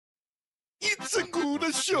It's a good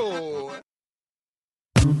show.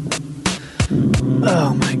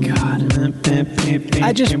 Oh my god.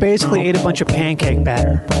 I just basically ate a bunch of pancake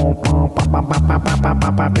batter.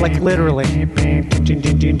 Like literally.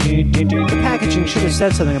 The packaging should have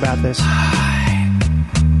said something about this.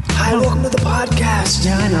 Hi, welcome to the podcast.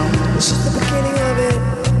 Yeah, I know. This is the beginning of it.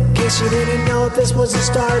 In case you didn't know if this was the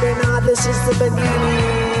start or not, this is the beginning.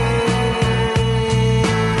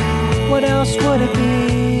 What else would it be?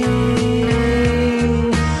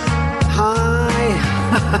 Hi.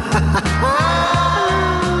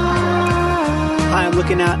 I'm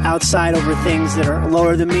looking outside over things that are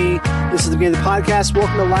lower than me. This is the beginning of the podcast.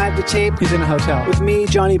 Welcome to Live to Tape. He's in a hotel. With me,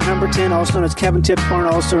 Johnny Pemberton, also known as Kevin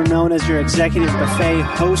Tipcorn, also known as your executive buffet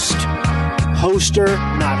host. Hoster,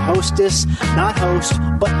 not hostess, not host,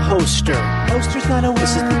 but hoster. Hoster's not a word.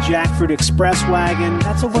 This is the Jackfruit Express Wagon.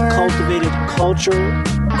 That's a the word. Cultivated Culture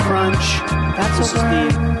Crunch. That's this a word.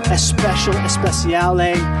 is the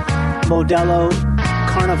Especiale Modello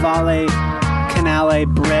Carnivale Canale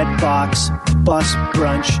Bread Box Bus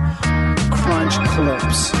Brunch Crunch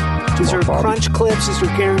Clips. These are crunch clips. These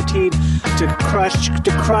are guaranteed to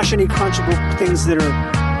crush any crunchable things that are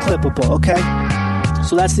clippable, okay?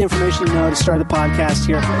 So that's the information you know to start the podcast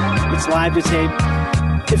here. It's Live to Tape.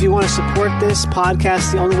 If you want to support this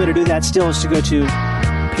podcast, the only way to do that still is to go to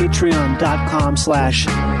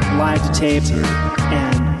patreon.com/live to tape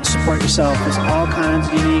and support yourself. There's all kinds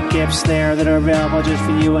of unique gifts there that are available just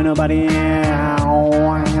for you and nobody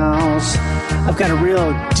else. I've got a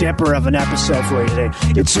real dipper of an episode for you today.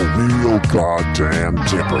 It's a real goddamn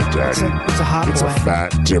dipper, Daddy. It's a hot It's boy. a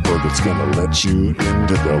fat dipper that's going to let you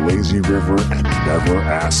into the lazy river and never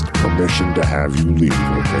ask permission to have you leave,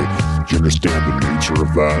 okay? Do you understand the nature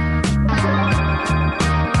of that?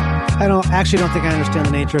 I don't think I understand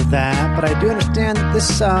the nature of that, but I do understand that this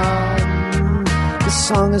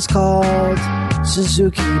song is called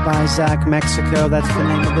Suzuki by Zach Mexico. That's the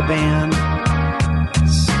name of the band.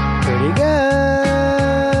 It's pretty good.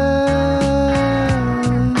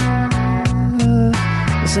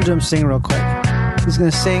 Listen to him sing real quick. He's going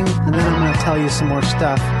to sing, and then I'm going to tell you some more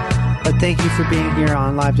stuff. But thank you for being here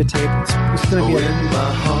on Live to Tape. It's going to be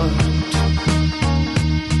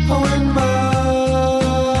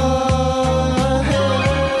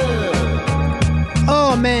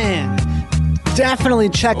Oh, man. Definitely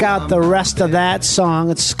check out the rest of that song.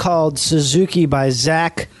 It's called Suzuki by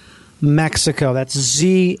Zach Mexico. That's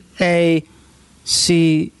Z-A-C-K?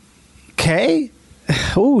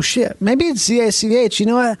 Oh, shit. Maybe it's Z-A-C-H. You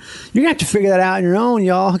know what? You're going to have to figure that out on your own,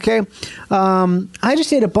 y'all, okay? I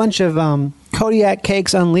just ate a bunch of Kodiak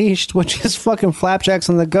Cakes Unleashed, which is fucking flapjacks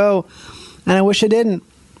on the go, and I wish I didn't.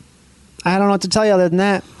 I don't know what to tell you other than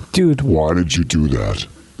that. Dude. Why did you do that?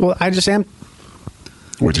 Well, I just am.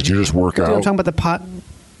 Wait, did you just work Dude, I'm out? talking about the pot.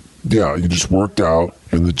 Yeah, you just worked out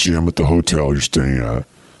in the gym at the hotel you're staying at.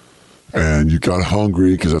 And you got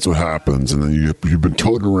hungry because that's what happens. And then you've been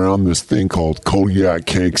toting around this thing called Kodiak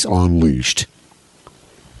Cakes Unleashed,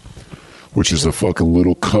 which is a fucking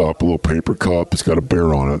little cup, a little paper cup. It's got a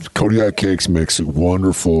bear on it. Kodiak Cakes makes it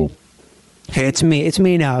wonderful. Hey, it's me. It's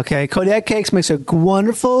me now, okay? Kodiak Cakes makes a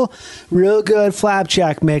wonderful, real good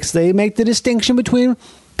flapjack mix. They make the distinction between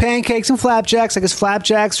pancakes and flapjacks. I guess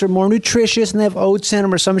flapjacks are more nutritious and they have oats in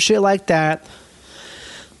them or some shit like that.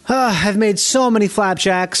 I've made so many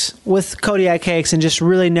flapjacks with Kodiak Cakes and just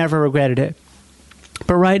really never regretted it.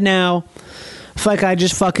 But right now, I feel like I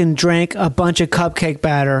just fucking drank a bunch of cupcake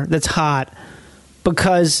batter that's hot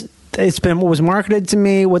because it's been what was marketed to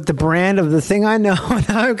me with the brand of the thing I know.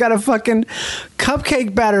 Now I've got a fucking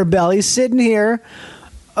cupcake batter belly sitting here.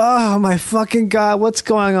 Oh my fucking God, what's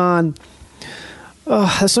going on?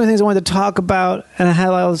 Oh, there's so many things I wanted to talk about, and I had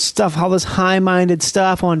all this stuff, all this high-minded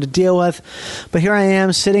stuff I wanted to deal with. But here I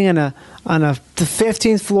am sitting the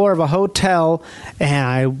 15th floor of a hotel, and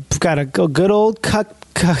I've got a good old cupcake.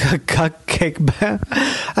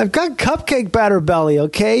 I've got cupcake batter belly,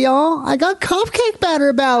 okay, y'all? I got cupcake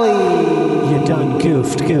batter belly. You done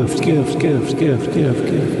goofed.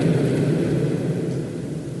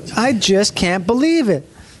 I just can't believe it.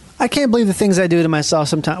 I can't believe the things I do to myself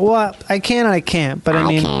sometimes. Well, I can and I can't. But I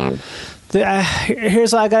mean,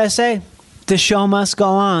 here's all I gotta say: the show must go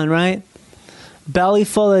on, right? Belly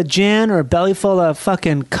full of gin or belly full of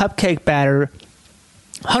fucking cupcake batter.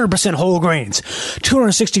 100% whole grains,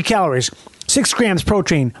 260 calories, 6 grams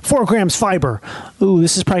protein, 4 grams fiber. Ooh,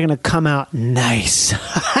 this is probably gonna come out nice.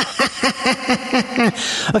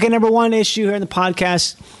 Okay, number one issue here in the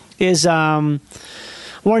podcast is I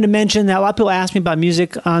wanted to mention that a lot of people ask me about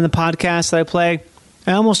music on the podcast that I play.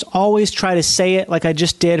 I almost always try to say it like I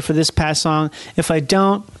just did for this past song. If I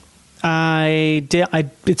don't, I did. I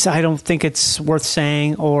don't think it's worth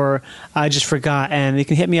saying, or I just forgot. And you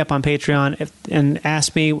can hit me up on Patreon and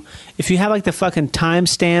ask me if you have like the fucking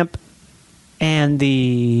timestamp and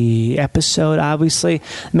the episode. Obviously,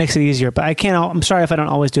 it makes it easier. But I can't. I'm sorry if I don't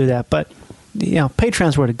always do that. But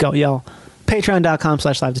Patreon's where to go, yo.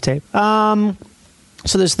 Patreon.com/live-to-tape.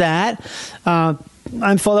 So there's that.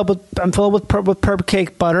 I'm filled up with purple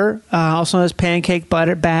cake butter, also known as pancake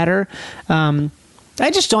batter. I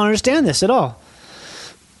just don't understand this at all.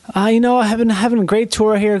 I've been having a great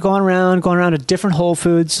tour here, going around to different Whole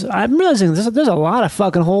Foods. I'm realizing there's a lot of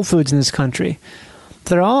fucking Whole Foods in this country.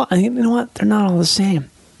 They're all, you know what? They're not all the same.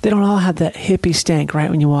 They don't all have that hippie stank right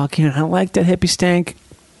when you walk in. I don't like that hippie stank.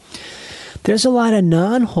 There's a lot of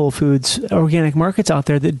non-Whole Foods organic markets out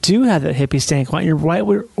there that do have that hippie stank. Right when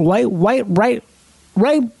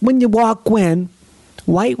you walk in,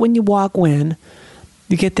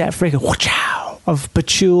 you get that freaking whoosh-ow of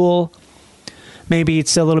patchouli. Maybe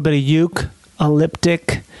it's a little bit of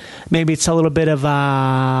eucalyptic. Maybe it's a little bit of I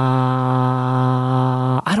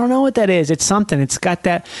don't know what that is. It's something. It's got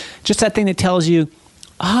that, just that thing that tells you,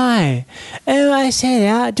 hi, and I say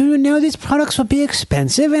that, do you know these products will be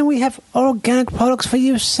expensive and we have organic products for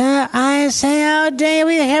you, sir? I say, how dare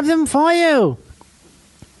we have them for you?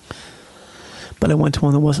 But I went to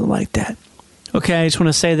one that wasn't like that. Okay, I just want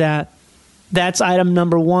to say that. That's item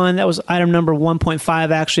number 1. That was item number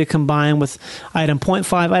 1.5 actually combined with item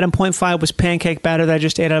 0.5. Item 0.5 was pancake batter that I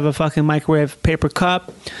just ate out of a fucking microwave paper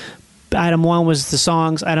cup. Item 1 was the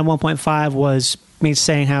songs. Item 1.5 was me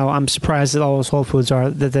saying how I'm surprised that all those Whole Foods are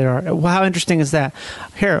that they are. Well, how interesting is that?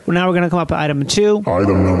 Here, now we're going to come up with item 2.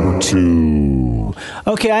 Item number 2.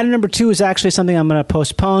 Okay, item number 2 is actually something I'm going to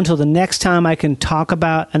postpone until the next time I can talk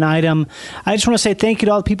about an item. I just want to say thank you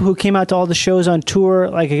to all the people who came out to all the shows on tour.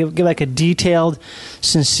 Like, give like a detailed,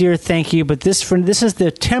 sincere thank you. But this is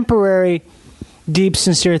the temporary, deep,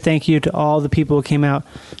 sincere thank you to all the people who came out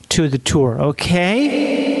to the tour.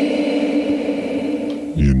 Okay?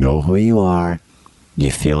 You know who you are.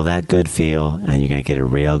 You feel that good feel, and you're going to get a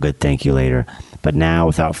real good thank you later. But now,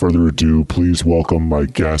 without Further ado, please welcome my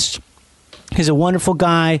guest. He's a wonderful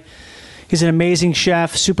guy. He's an amazing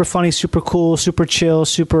chef, super funny, super cool, super chill,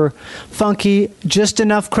 super funky, just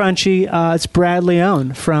enough crunchy. It's Brad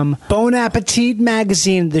Leone from Bon Appetit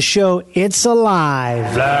Magazine, the show It's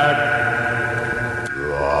Alive.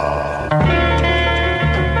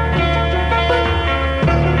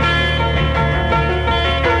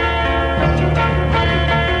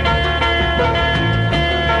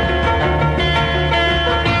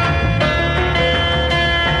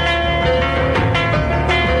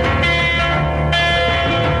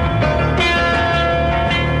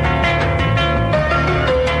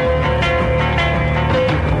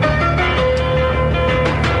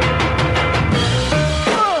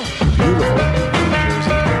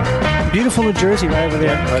 Beautiful New Jersey right over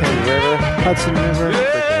there. Hudson River.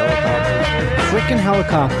 Freaking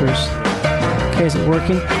helicopters. Okay, is it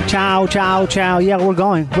working? Ciao, ciao, ciao. Yeah, we're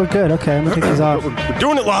going. We're good. Okay, I'm going to take these off. We're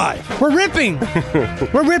doing it live. We're ripping.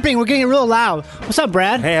 We're ripping. We're getting real loud. What's up,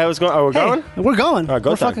 Brad? Hey, how's it going? Oh, we're going? We're going. All right,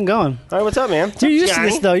 go we're time. fucking going. All right, what's up, man? You're used to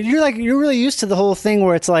this, though. You're really used to the whole thing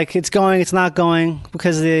where it's like it's going, it's not going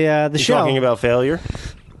because of the show. Talking about failure?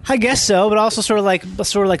 I guess so, but also sort of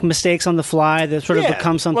like mistakes on the fly that sort of Yeah.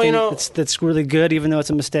 become something that's really good, even though it's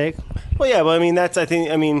a mistake. Well, yeah, but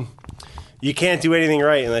I mean, you can't do anything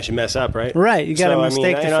right unless you mess up, right? Right, you got a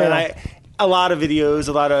mistake to fail. A lot of videos,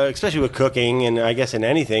 especially with cooking, and I guess in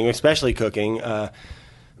anything, especially cooking,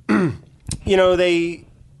 they're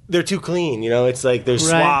too clean. It's like there's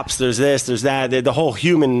swaps, there's this, there's that. The whole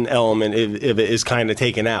human element of it is kind of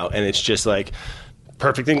taken out, and it's just like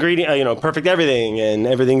perfect ingredient, perfect everything, and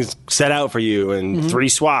everything's set out for you, and 3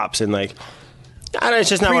 swaps, and like, it's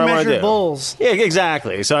just not what I want to do. Pre-measured bowls. Yeah,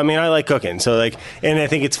 exactly. So I mean, I like cooking. So and I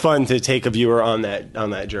think it's fun to take a viewer on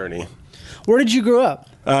that journey. Where did you grow up?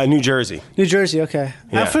 New Jersey. New Jersey. Okay.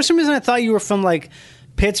 Yeah. For some reason, I thought you were from like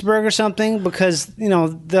Pittsburgh or something because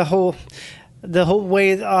the whole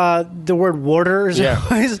way the word water is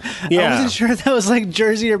always. Yeah. I wasn't sure if that was like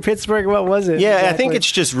Jersey or Pittsburgh. What was it? Yeah, exactly? I think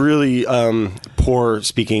it's just really poor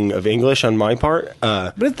speaking of English on my part.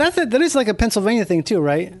 But that is like a Pennsylvania thing too,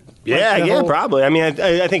 right? Yeah, probably. I mean,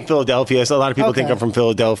 I think Philadelphia. So a lot of people think I'm from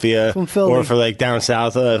Philadelphia, From Philly. or for like down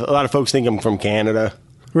south. A lot of folks think I'm from Canada.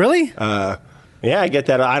 Really? Yeah, I get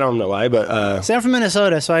that. I don't know why, but See, I'm from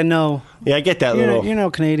Minnesota, so I know. yeah, I get that little. You're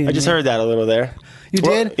no Canadian. I just heard that a little there. You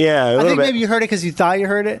did? Yeah, a I little think bit. maybe you heard it because you thought you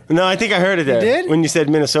heard it. No, I think I heard it there. did? When you said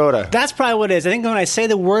Minnesota. That's probably what it is. I think when I say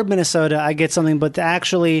the word Minnesota, I get something, but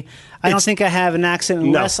actually, I don't think I have an accent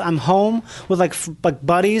unless I'm home with like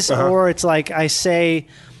buddies, or it's like I say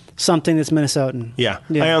something that's Minnesotan. Yeah.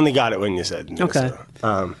 Yeah. I only got it when you said Okay.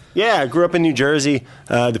 Minnesota. I grew up in New Jersey,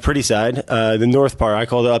 the pretty side, the north part. I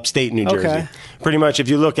call it upstate New Jersey. Okay. Pretty much, if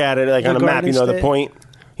you look at it like The on a map, Garden the State? point.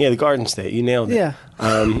 Yeah, the Garden State. You nailed it. Yeah.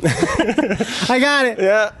 I got it.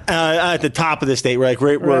 Yeah, at the top of the state, right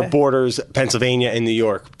where Right. it borders Pennsylvania and New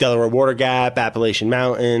York, Delaware Water Gap, Appalachian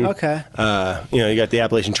Mountain. Okay. You got the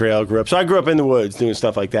Appalachian Trail. So I grew up in the woods doing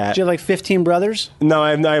stuff like that. Do you have like 15 brothers? No,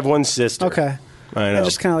 I have one sister. Okay. I know.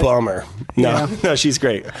 just kinda like- Bummer. No, Yeah. no, she's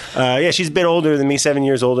great. She's a bit older than me, 7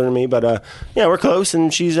 years older than me, but we're close,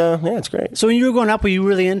 and she's it's great. So when you were growing up, were you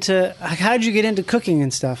really into? How did you get into cooking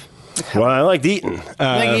and stuff? Well, I liked eating.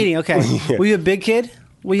 Like eating. Okay. yeah. Were you a big kid?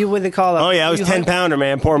 Were you what they call it? Oh yeah, I was 10-pounder,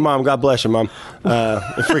 man. Poor mom. God bless her, mom. A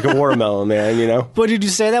freaking watermelon, man. You know. But did you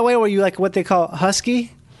say that way? Were you like what they call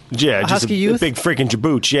husky? Yeah, just husky a youth? big freaking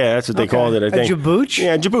jabooch. Yeah, that's what they Okay. called it. I A think jabooch?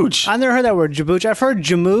 Yeah, jabooch. I've never heard that word, jabooch. I've heard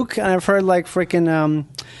jamook, and I've heard like freaking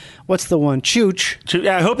what's the one? Chooch.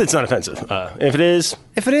 Yeah, I hope it's not offensive. If it is,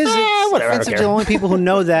 If it is, it's whatever, I don't offensive to care. the only people who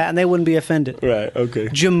know that, and they wouldn't be offended. right? Okay.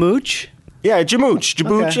 Jamooch. Yeah, jamooch,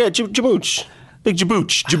 jabooch. Okay. Yeah, jabooch. Big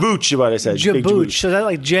jabooch, jabooch. Is what I said. Big Jabooch. So is that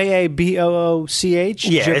like Jabooch?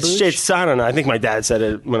 Yeah, Jabooch? it's. I don't know. I think my dad said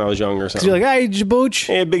it when I was younger. Or So something. you're like, hey, jabooch.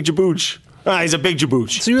 Yeah, big jabooch. He's a big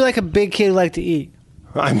jabooch. So you're like a big kid who liked to eat.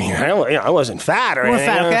 I mean, I wasn't fat or More anything.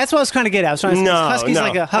 fat. Okay, that's what I was trying to get at. I was trying to No, Husky's no.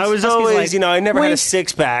 like a I was Husky's always, like, I never had a wink,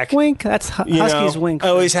 six-pack. Wink. That's Husky's wink. I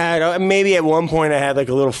always had, maybe at one point I had like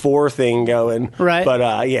a little 4 thing going. Right. But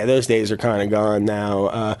those days are kind of gone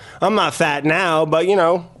now. I'm not fat now, but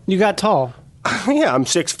You got tall. yeah, I'm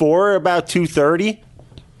 6'4", about 230.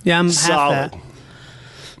 Yeah, I'm Solid. half that.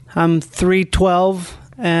 I'm 312,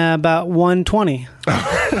 about 120.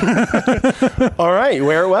 All right, you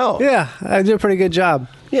wear it well. Yeah, I did a pretty good job.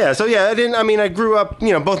 Yeah, so I grew up,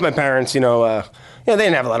 both my parents, they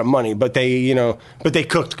didn't have a lot of money, but they, but they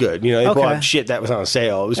cooked good. They Okay. bought shit that was on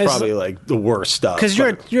sale. It was It's- probably like the worst stuff. Because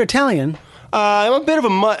but- you're Italian, I'm a bit of a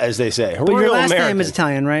mutt, as they say. but your Real last American. name is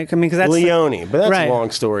Italian, right? I mean, because that's Leone, but that's right. a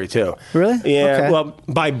long story too. Really? Yeah. Okay. Well,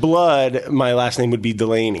 by blood, my last name would be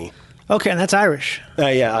Delaney. Okay, and that's Irish.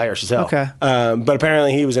 Yeah, Irish as hell. Okay. But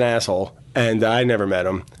apparently he was an asshole, and I never met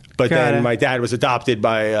him. But Got then it. my dad was adopted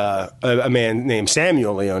by a man named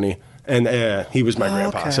Samuel Leone. And he was my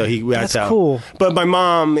grandpa, okay. so That's how. cool. But my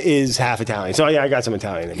mom is half Italian, so yeah, I got some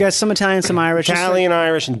Italian. In You me. got some Italian, some Irish. Just Italian,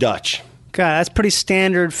 Irish, and Dutch. like- God, that's pretty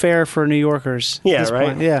standard fare for New Yorkers. at Yeah, this right.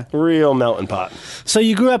 point. Yeah. Real melting pot. So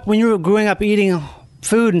you grew up when you were growing up eating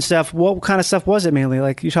food and stuff. What kind of stuff was it mainly?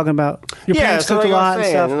 Like you're talking about your parents so cooked like a I was lot and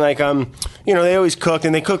saying, stuff. and like they always cooked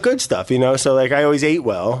and they cook good stuff, So like I always ate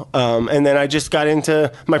well. And then I just got into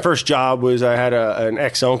my first job was I had an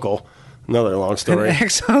ex uncle. Another long story.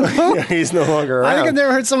 Ex-uncle? Yeah, he's no longer around. I think I've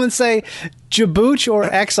never heard someone say jabooch or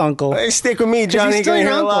ex-uncle. Hey, stick with me, Johnny. he's still Gonna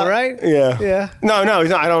your hear a uncle, lot. right? Yeah. Yeah. No,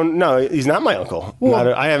 he's not. I don't know. He's not my uncle.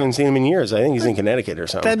 Well- I haven't seen him in years. I think he's in Connecticut or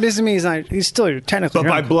something. That basically means he's still your technically But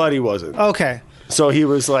your by uncle. blood, he wasn't. Okay. So he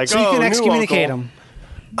was like, So you can new excommunicate uncle.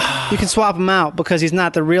 him. You can swap him out because he's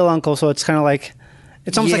not the real uncle, so it's kind of like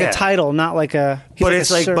it's almost like Yeah. a title, not like a. he's But a it's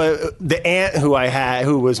like, ser- but the aunt who I had,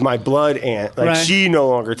 who was my blood aunt, like Right. she no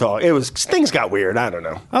longer talked. It was things got weird. I don't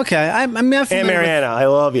know. Okay, I mean, I'm Aunt familiar with- Mariana, I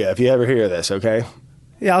love you. If you ever hear this, okay?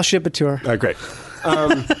 yeah, I'll ship it to her. All right, great.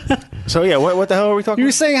 So yeah, what the hell are we talking You were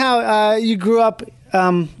about? saying how you grew up,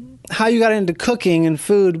 how you got into cooking and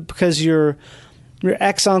food because your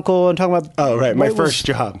ex uncle and talking about. Oh, right, my what was- first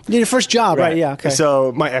job. Yeah, your first job, right? Yeah, okay. Mm-hmm.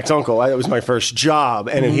 So my ex uncle, that was my first job,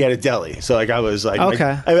 and he had a deli. So like I was like,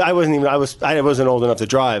 Okay. I wasn't old enough to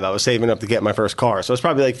drive. I was saving up to get my first car. So I was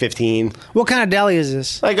probably like 15, What kind of deli is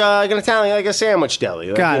this? like an Italian, like a sandwich deli.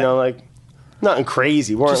 Like, Got it. like nothing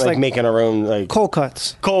crazy. We weren't Just like like making our own like Cold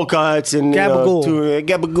cuts. cold cuts and Gabagool.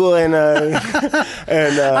 gabagool and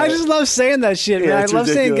I just love saying that shit, man. yeah, I it's love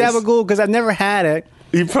saying ridiculous. gabagool because I've never had it.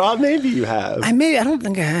 you probably maybe you have I don't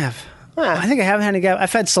think I have. Ah. I think I haven't had any gab.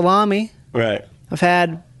 I've had salami. right. I've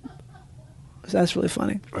had. That's really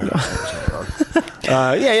funny.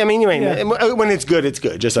 Yeah, I mean, Yeah. when it's good,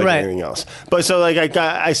 just like Right. anything else. But so like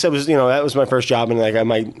I said, that was my first job, and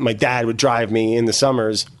like my dad would drive me in the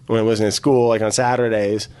summers when I wasn't in school, like on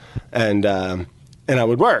Saturdays, and I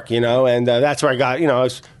would work, and that's where I got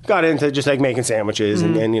got into just like making sandwiches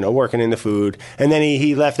Mm-hmm. and working in the food. And then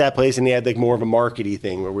he left that place and he had like more of a markety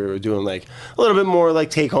thing where we were doing like a little bit more like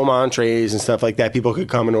take home entrees and stuff like that. People could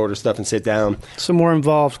come and order stuff and sit down. So more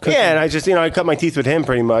involved. Cooking. Yeah, and I just I cut my teeth with him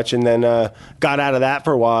pretty much, and then got out of that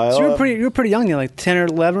for a while. So you were pretty young, then, like 10 or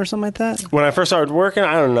 11 or something like that. When I first started working,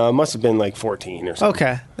 I don't know, it must have been like 14 or something.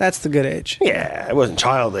 Okay, that's the good age. Yeah, it wasn't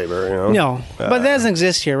child labor, No, but that doesn't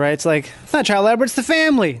exist here, right? It's like it's not child labor; it's the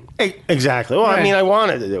family. Exactly. Well, I Right. mean, I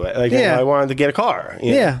wanted to do it. Like, Yeah. I wanted to get a car.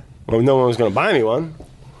 you know? Yeah. Well, no one was going to buy me one.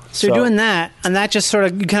 So you're doing that, and that just sort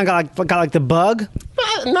of you kind of got like the bug.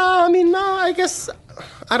 No, I guess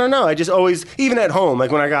I don't know. I just always, even at home,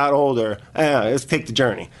 like when I got older, let's take the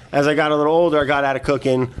journey. As I got a little older, I got out of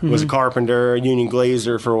cooking, was a carpenter, a union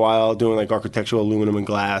glazer for a while, doing like architectural aluminum and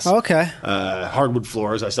glass. Okay. Hardwood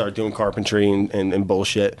floors. I started doing carpentry and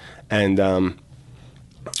bullshit, and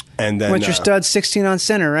then Went your studs 16 on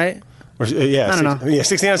center, right? Yeah, I don't know. Yeah,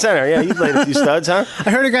 16 on center. Yeah, you played a few studs, huh?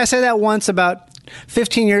 I heard a guy say that once about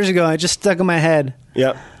 15 years ago. It just stuck in my head.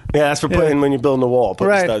 Yep. Yeah, that's for putting when you're building a wall, put the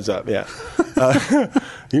Right. studs up. Yeah,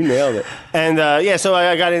 you nailed it. And so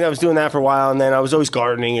I got in. I was doing that for a while, and then I was always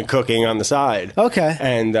gardening and cooking on the side. Okay.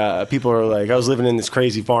 And people are like, I was living in this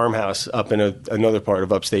crazy farmhouse up in another part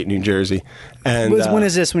of upstate New Jersey. And When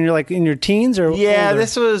is this? When you're like in your teens or Yeah, older?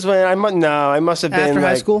 this was when I must have been After high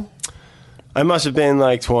like, school? I must have been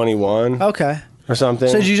like 21 Okay. or something.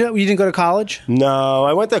 So you didn't go to college? No,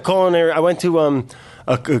 I went to culinary. I went to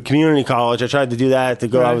a community college. I tried to do that to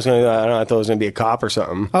go. Right. I was going to. I don't know. I thought I was going to be a cop or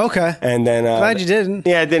something. Okay. And then Glad you didn't.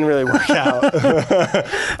 Yeah, it didn't really work out.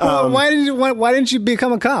 Why didn't you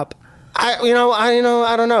become a cop? I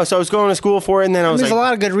don't know. So I was going to school for it, and then I was There's like, a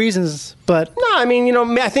lot of good reasons, but no,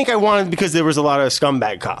 I think I wanted because there was a lot of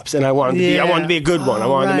scumbag cops, and I wanted to be a good one. I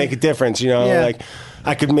wanted to right. make a difference. Yeah. Like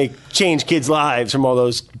I could change kids' lives from all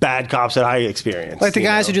those bad cops that I experienced. like the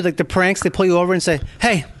guys who do like the pranks, they pull you over and say,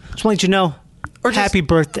 "Hey, just want to let you know, Or just- happy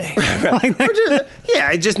birthday." Like that.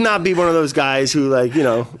 Just not be one of those guys who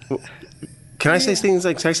Can I say things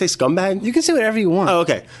like? Can I say scumbag? You can say whatever you want. Oh,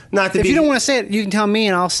 okay. Not to If be. you don't want to say it, you can tell me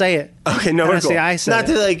and I'll say it. Okay, no, And we're I say cool. I said Not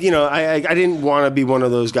it. to I didn't want to be one of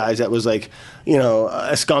those guys that was like, a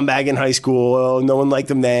scumbag in high school. Oh, no one liked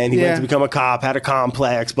him then. He Yeah. went to become a cop, had a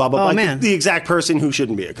complex, blah, blah, Oh, blah. man. The exact person who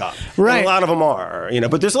shouldn't be a cop. Right. And a lot of them are,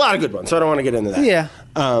 but there's a lot of good ones, so I don't want to get into that. Yeah.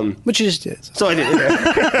 But you just did. So I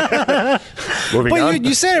didn't. Moving on. But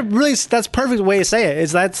you said it really. That's perfect way to say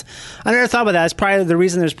it. I never thought about that. It's probably the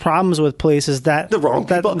reason there's problems with police is that the wrong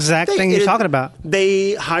that people. exact thing you're talking about.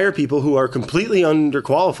 They hire people who are completely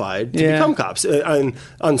underqualified to Yeah. become cops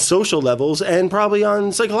on social levels and probably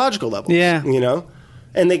on psychological levels. Yeah.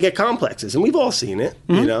 And they get complexes, and we've all seen it,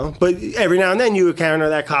 Mm-hmm. But every now and then you encounter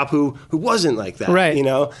that cop who wasn't like that, Right.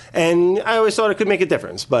 And I always thought it could make a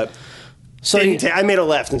difference, but So I made a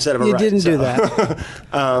left instead of a you right. didn't do so.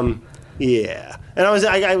 that. Yeah, and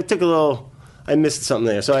I took a little. I missed something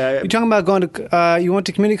there, so You're talking about going to. You went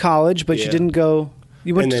to community college, but you Yeah. didn't go.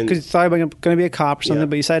 You went And then- because you thought about going to be a cop or something, Yeah.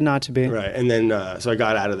 but you decided not to be. Right, and then so I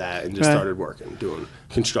got out of that and just Right. started working, doing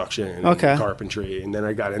construction and Okay. carpentry, and then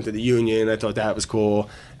I got into the union. I thought that was cool,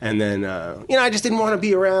 and then I just didn't want to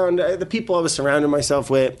be around the people I was surrounding myself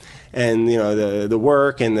with, and the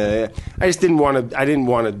work and I just didn't want to. I didn't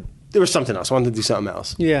want to. There was something else. I wanted to do something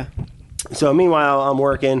else. Yeah. So meanwhile, I'm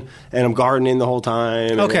working and I'm gardening the whole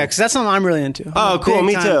time. and- Okay, because that's something I'm really into. Oh, cool. Big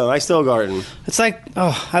Me time. too. I still garden. It's like,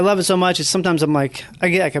 I love it so much. It's sometimes I'm like, I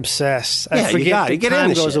get like obsessed. I Yeah, you forget got the it. Get time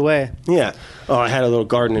into goes shit. away. Yeah. Oh, I had a little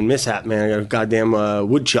gardening mishap, man. I got a goddamn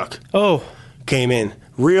woodchuck Oh, came in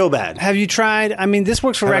real bad. have you tried? I mean, this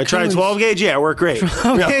works for Have I raccoons. tried 12 gauge? Yeah, it worked great.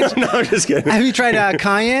 No, gauge? no, I'm just kidding. Have you tried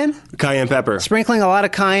cayenne? Cayenne pepper. Sprinkling a lot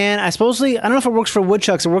of cayenne. I don't know if it works for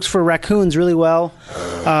woodchucks. It works for raccoons really well.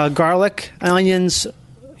 Garlic, onions.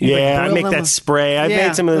 You, like, Yeah, I boil make them. that spray. I've Yeah,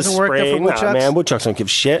 made some of this doesn't work good spray. for Nah, woodchucks? man, woodchucks don't give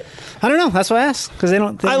shit. I don't know. That's why I asked because they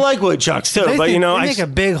don't. I like woodchucks too, They but think- they they make a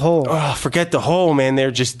big hole. Oh, forget the hole, man. They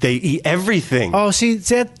eat everything. Oh, see,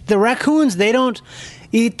 the raccoons, they don't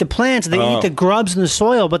eat the plants. They eat the grubs in the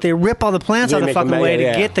soil, but they rip all the plants They out of the make them- fucking way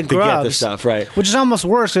yeah, to get the to get the grubs. stuff, right. Which is almost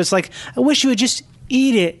worse. 'Cause it's like, I wish you would just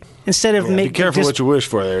eat it instead of Yeah, make be careful just- what you wish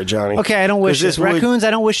for there, Johnny. Okay, I don't wish 'Cause this. Raccoons,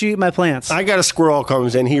 I don't wish you eat my plants. I got a squirrel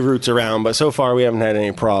comes in, he roots around, but so far we haven't had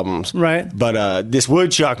any problems. Right. But this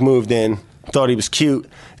woodchuck moved in, thought he was cute,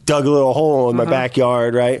 dug a little hole in my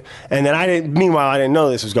backyard, right? And then I didn't know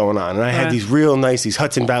this was going on. And I had Right. these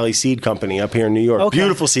Hudson Valley Seed Company up here in New York. Okay.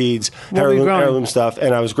 Beautiful seeds, What were you growing? heirloom stuff.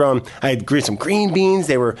 And I had some green beans.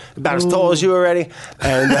 They were about as tall as you already.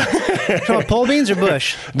 And Talking about pole beans or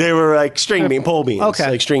bush? they were like pole beans. Okay.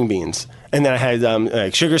 Like string beans. And then I had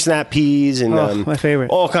like sugar snap peas and Oh, my favorite.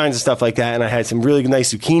 all kinds of stuff like that. And I had some really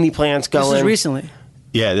nice zucchini plants going. This is recently.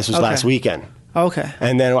 Yeah, this was Okay. last weekend. Okay.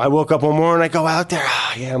 And then I woke up one morning, I go out there,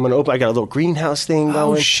 I'm going to open, I got a little greenhouse thing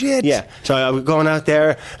going. Oh, shit. Yeah. So I was going out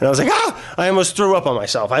there, and I was like, I almost threw up on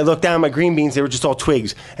myself. I looked down at my green beans, they were just all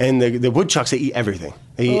twigs. And the woodchucks, they eat everything.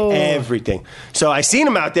 They eat everything. So I seen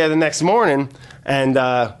them out there the next morning, and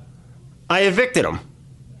I evicted them.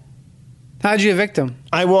 How'd you evict him?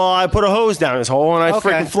 I put a hose down his hole and I Okay.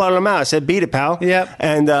 freaking flooded him out. I said, "Beat it, pal." Yep.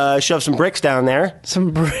 And shoved some bricks down there.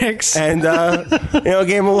 Some bricks. And gave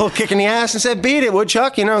him a little kick in the ass and said, "Beat it,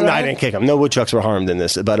 woodchuck." No, I Right. didn't kick him. No woodchucks were harmed in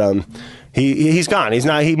this. But he's gone. He's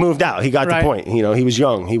not. He moved out. He got Right. the point. He was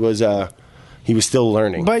young. He was still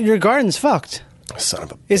learning. But your garden's fucked. Son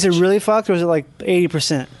of a. Is it really fucked, or is it like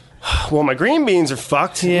 80%? Well, my green beans are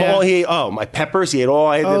fucked. Yeah. Well, my peppers. He ate all.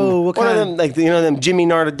 I had them, Oh, what of kind? them? Like them Jimmy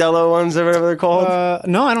Nardello ones or whatever they're called.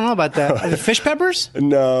 No, I don't know about that. Are they fish peppers?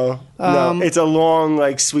 No. It's a long,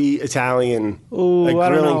 like, sweet Italian, Ooh, like, I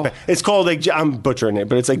don't grilling. know. It's called, like, I'm butchering it,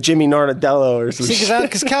 but it's like Jimmy Nardello or something. See,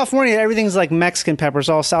 because California, everything's like Mexican peppers,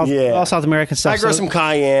 all South American stuff. I grow so- some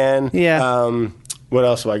cayenne. Yeah. What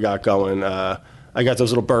else do I got going? I got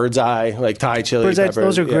those little bird's eye, like Thai chili Bird's eye, peppers.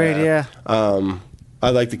 those are great, yeah. I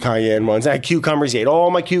like the cayenne ones. I had cucumbers. He ate all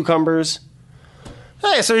my cucumbers.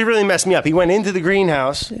 Hey, so he really messed me up. He went into the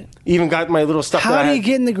greenhouse, even got my little stuff. How that I do had. you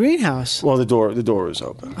get in the greenhouse? Well, the door was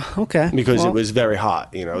open Okay. because Well, it was very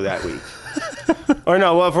hot, that week. Or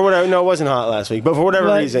no, well, for whatever. No, it wasn't hot last week, but for whatever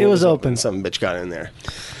But reason, it was open. Some bitch got in there.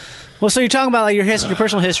 Well, so you're talking about like your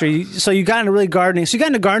personal history. So you got into really gardening. So you got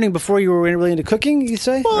into gardening before you were really into cooking, you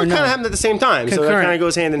say? Well, Or it no? kind of happened at the same time, so that Concurrent. kind of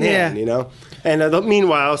goes hand in hand, Yeah. And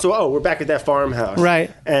meanwhile, we're back at that farmhouse,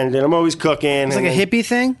 Right. And then I'm always cooking. It's like a hippie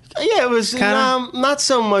thing? Yeah, it was Kinda? not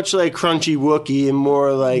so much like crunchy Wookie and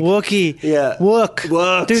more like Wookie. Yeah. Wook.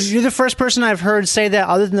 Wooks. Dude, you're the first person I've heard say that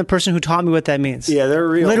other than the person who taught me what that means. Yeah, they're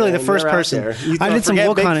real. Literally man. the first They're out person. there. You I did some forget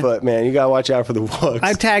Wook hunting. Bigfoot, man. You gotta watch out for the Wooks.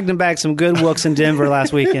 I tagged him back some good Wooks in Denver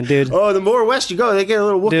last weekend, dude. Oh, the more west you go, they get a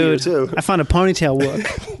little Wookier Dude, too. I found a ponytail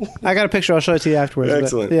Wook. I got a picture. I'll show it to you afterwards. but,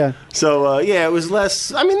 Excellent. yeah. So it was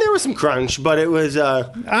less. I mean, there was some crunch, but it was.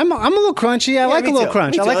 I'm a little crunchy. I like a little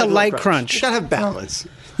crunch. I like a light crunch. You gotta have balance.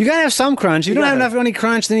 You gotta have some crunch. You don't have gotta- enough any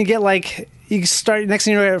crunch, then you get like you start next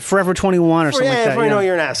thing you're at Forever 21 or something like that. before you know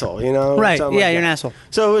you're an asshole, Right, something yeah, like you're an that. asshole.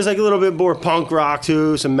 So it was like a little bit more punk rock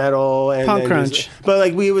too, some metal and Punk then crunch. but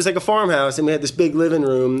like it was like a farmhouse and we had this big living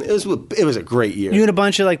room. It was a great year. You and a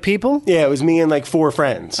bunch of like people. Yeah, it was me and like 4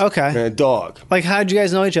 friends. Okay. And a dog. Like, how'd you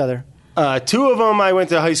guys know each other? 2 of them I went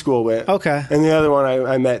to high school with. Okay. And the other one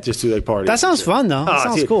I met just through like parties. That sounds fun, though. That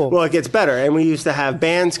sounds dude. cool. Well, it gets better. And we used to have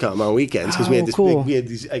bands come on weekends because we had Oh, this cool. we had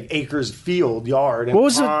these like acres field yard. And What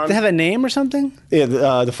was it? pond. They have a name or something? Yeah,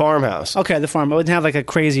 the farmhouse. Okay, the farm. It wouldn't have like a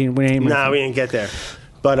crazy name. Nah, we didn't get there.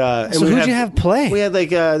 But and So we who'd you have play? We had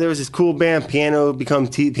like there was this cool band, Pianos Become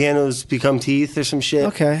Teeth or some shit.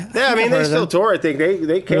 Okay. Yeah, I mean I've they heard of still them. tour. I think they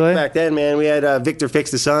kicked Really? back then, man. We had Victor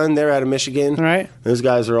Fix the Sun. They're out of Michigan. Right. Those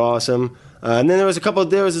guys are awesome. And then there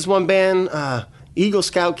was this one band. Eagle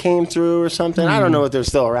Scout came through or something. I don't know if they're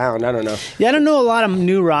still around. I don't know. Yeah, I don't know a lot of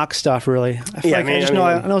new rock stuff really. I feel Yeah, like I mean,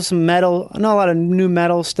 I know some metal. I know a lot of new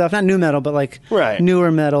metal stuff. Not new metal, but like Right.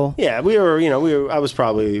 newer metal. Yeah, we were. I was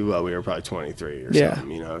probably. Well, we were probably 23 or Yeah.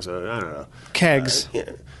 something. So I don't know. Kegs. Yeah.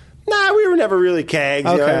 Nah, we were never really kegs.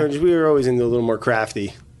 Okay. We were always into a little more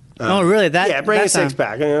crafty. Oh, really? Yeah, bring a that time.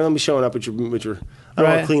 6-pack. Let me showing up with your. I don't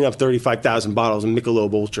want Right. to clean up 35,000 bottles of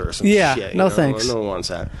Michelob Ultra or some Yeah, shit. no thanks. No one wants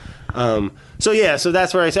that. So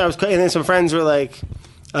that's where I was. And then some friends were like,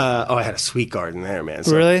 I had a sweet garden there, man.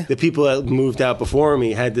 So Really? The people that moved out before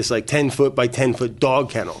me had this like 10-foot by 10-foot dog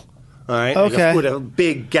kennel. All right. Like Okay. with a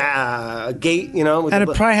big gate, with And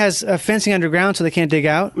the- it probably has fencing underground so they can't dig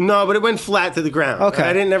out. no, but it went flat to the ground. Okay.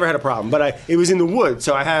 I never had a problem, but it was in the woods.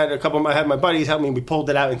 So I had I had my buddies help me. We pulled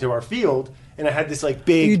it out into our field, and I had this like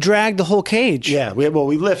big. You dragged the whole cage. Yeah, we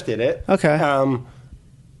lifted it. Okay.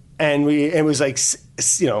 And it was like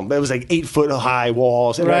it was like 8-foot high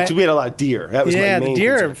walls, and Right. we had a lot of deer. That was Yeah, my main the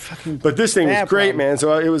deer concern. are fucking But this thing was bad great, problem. man.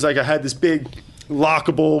 So it was like I had this big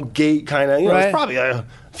lockable gate kind of. It was Right. probably a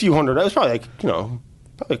few hundred. It was probably like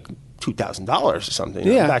probably $2,000 or something.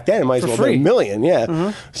 Yeah, Back then it might as for well free. be $1 million.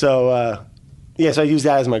 Yeah. So. So I used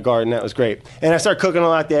that as my garden. That was great. And I started cooking a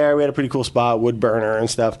lot there. We had a pretty cool spot, wood burner and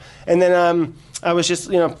stuff. And then I was just,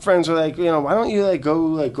 friends were like, why don't you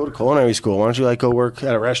go to culinary school? Why don't you go work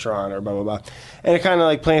at a restaurant or blah, blah, blah. And it kind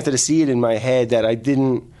of planted a seed in my head that I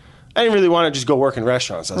didn't really want to just go work in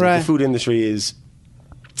restaurants. I was like, Right. the food industry is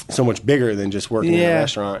so much bigger than just working in a Yeah.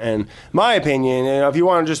 restaurant. And my opinion, if you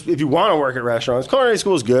want to work at restaurants, culinary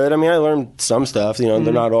school is good. I mean, I learned some stuff. They're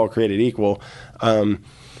not all created equal.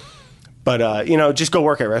 But just go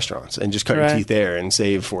work at restaurants and just cut your teeth there and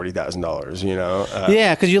save $40,000.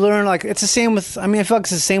 Yeah, because you learn like it's the same with. I mean, I feel like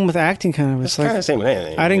it's the same with acting. Kind of, it's like kind of the same with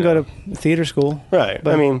anything. I didn't go to theater school, right?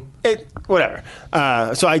 But I mean, whatever.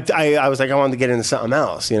 So I was like, I wanted to get into something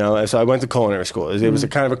else. So I went to culinary school. It was a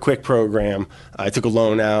kind of a quick program. I took a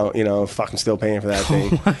loan out. Fucking still paying for that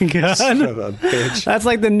thing. Oh my god, son of a bitch! That's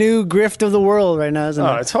like the new grift of the world right now, isn't it?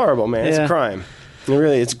 Oh, it's horrible, man. It's a crime.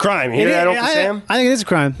 It's a crime. You hear that, Uncle Sam? I think it is a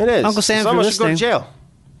crime. It is. Uncle Sam, someone should go to jail.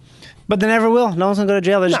 But they never will. No one's gonna go to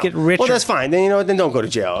jail. They just get richer. Well, that's fine. Then then don't go to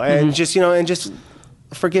jail and just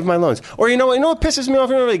forgive my loans. Or you know what pisses me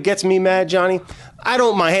off? Really gets me mad, Johnny. I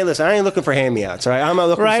don't mind. Hey, listen, I ain't looking for hand-me-outs. Right? I'm not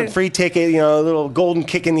looking for some free ticket. A little golden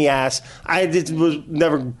kick in the ass. Was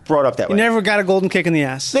never brought up that way. You never got a golden kick in the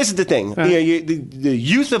ass. This is the thing. The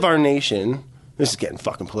youth of our nation. This is getting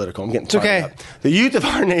fucking political. I'm getting fired up. The youth of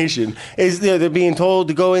our nation is they're being told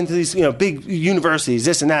to go into these big universities,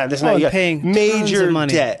 this and that, this and that. Paying major tons of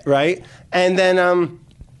money. debt, right? And then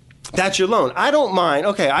that's your loan. I don't mind.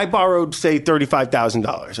 Okay, I borrowed say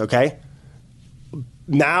 $35,000. Okay.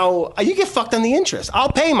 Now you get fucked on the interest.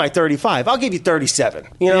 I'll pay my 35. I'll give you 37.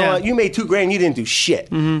 You made $2,000. You didn't do shit.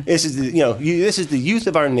 Mm-hmm. This is this is the youth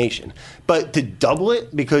of our nation. But to double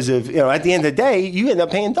it because of at the end of the day, you end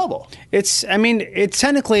up paying double. It's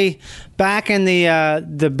technically back in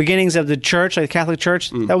the beginnings of the church, like the Catholic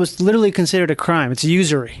Church, that was literally considered a crime. It's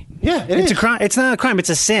usury. Yeah, it's a crime. It's not a crime. It's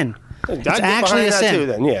a sin. It's actually a sin. Too,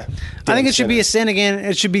 then, yeah. I think it should be a sin again.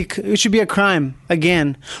 It should be a crime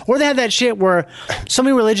again. Or they have that shit where so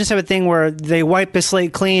many religions have a thing where they wipe the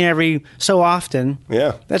slate clean every so often.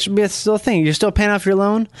 Yeah, that should be still a thing. You're still paying off your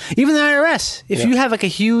loan. Even the IRS. If you have like a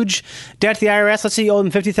huge debt to the IRS, let's say you owe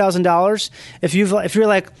them $50,000. If you're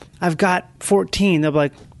like, I've got 14, they'll be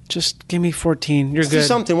like, just give me 14. You're good. Do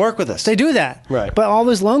something. Work with us. They do that. Right. But all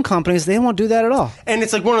those loan companies, they won't do that at all. And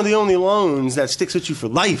it's like one of the only loans that sticks with you for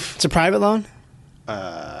life. It's a private loan?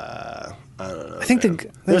 I don't know. I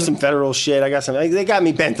think there's some federal shit. I got some. They got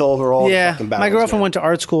me bent over all the fucking battles. My girlfriend went to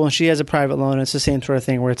art school and she has a private loan. It's the same sort of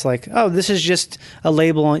thing where it's like, oh, this is just a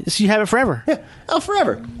label on. So you have it forever. Yeah,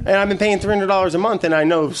 forever. And I've been paying $300 a month, and I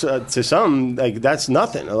know to some like that's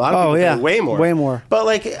nothing. A lot of people pay way more. But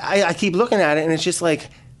like I keep looking at it, and it's just like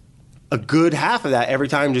a good half of that every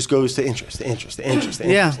time just goes to interest.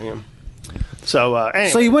 Yeah. So anyway.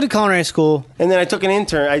 So you went to culinary school, and then I took an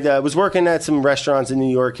intern. I was working at some restaurants in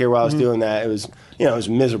New York here while I was doing that. It was it was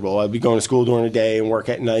miserable. I'd be going to school during the day and work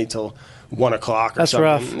at night till 1 o'clock. That's something.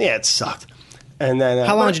 rough. Yeah, it sucked. And then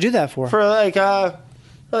how long did you do that for? For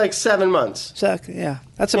like 7 months. Yeah,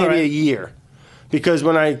 that's maybe about right. a year. Because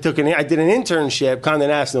when I did an internship. Condé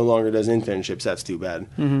Nast no longer does internships. That's too bad.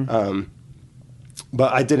 Mm-hmm.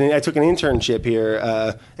 But I took an internship here,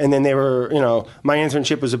 and then they were, my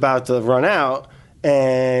internship was about to run out,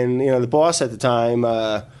 and the boss at the time,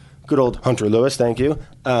 good old Hunter Lewis, thank you.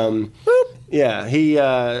 Yeah, he,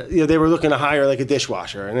 they were looking to hire like a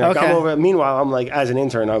dishwasher, and I come over. Meanwhile, I'm like, as an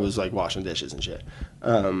intern, I was like washing dishes and shit.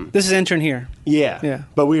 This is intern here. Yeah,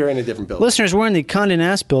 but we were in a different building. Listeners, we're in the Condé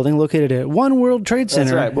Nast building, located at One World Trade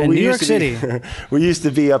Center in New York City. We used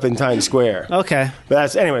to be up in Times Square. Okay,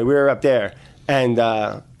 but anyway, we were up there. And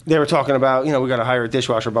they were talking about, we got to hire a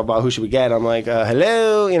dishwasher, blah, blah, who should we get? I'm like,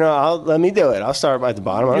 hello, let me do it. I'll start at the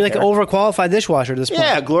bottom. You're like an overqualified dishwasher at this point.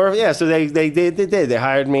 Yeah, so they did. They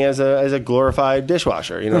hired me as a glorified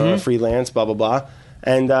dishwasher, a freelance, blah, blah, blah.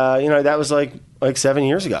 And, that was like 7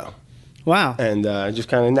 years ago. Wow. And just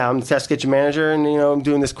kind of, now I'm the test kitchen manager, and, I'm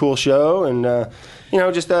doing this cool show, and,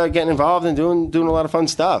 just getting involved and doing a lot of fun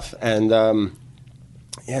stuff. And,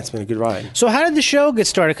 yeah, it's been a good ride. So how did the show get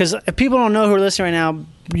started? Because people don't know who are listening right now.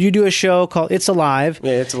 You do a show called It's Alive.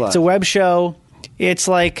 Yeah, It's Alive. It's a web show. It's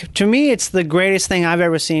like, to me, it's the greatest thing I've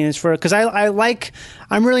ever seen. It's because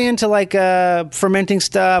I'm really into like fermenting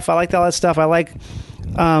stuff. I like all that stuff. I like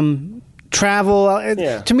travel.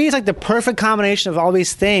 To me, it's like the perfect combination of all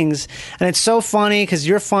these things, and it's so funny because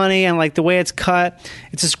you're funny, and like the way it's cut.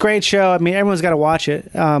 It's this great show. I mean, everyone's got to watch it.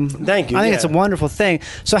 Thank you. I think it's a wonderful thing.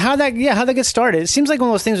 So how'd that get started? It seems like one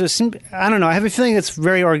of those things I don't know. I have a feeling it's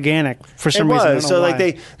very organic for some reason. It was. So like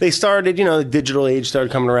they started, the digital age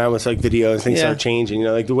started coming around with like video, and things started changing.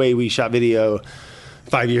 Like the way we shot video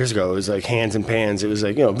 5 years ago, it was like hands and pans. It was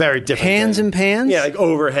like, very different. Hands and pans? Yeah, like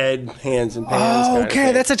overhead hands and pans. Oh,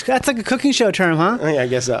 okay. That's like a cooking show term, huh? Yeah, I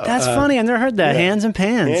guess so. That's funny. I've never heard that. Yeah. Hands and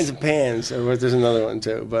pans. Hands and pans. There's another one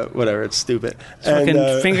too, but whatever. It's stupid.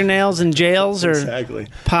 Fucking fingernails and jails or exactly.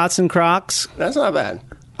 pots and crocks. That's not bad.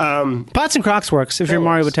 Pots and Crocs works if you're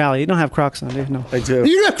Mario works. Batali. You don't have Crocs on, do you? No. I do.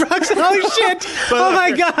 You don't have Crocs on? Oh, shit. Oh,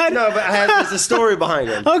 my God. No, but there's a story behind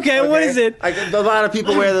it. Okay, what is it? A lot of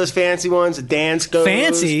people wear those fancy ones, dance goes.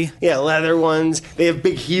 Fancy? Yeah, leather ones. They have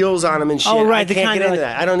big heels on them and shit. Oh, right, I the can't kind get of into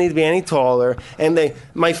like- that. I don't need to be any taller. And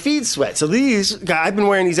my feet sweat. So these, I've been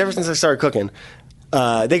wearing these ever since I started cooking.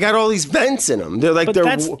 They got all these vents in them. They're like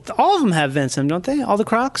But all of them have vents in them, don't they? All the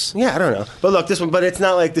Crocs? yeah, I don't know. But look, this one, but it's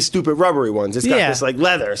not like the stupid rubbery ones. It's got Yeah. this like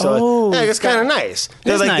leather. So Oh, it's kind of nice.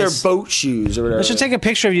 They're is like nice. their boat shoes or whatever. I should take a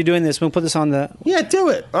picture of you doing this. We'll put this on the... Yeah, do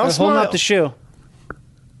it. I'll holding smile. up the shoe.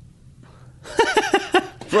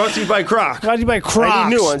 Brought to you by Croc. Brought to you by I Crocs.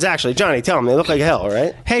 need new ones, actually. Johnny, tell them. They look like hell,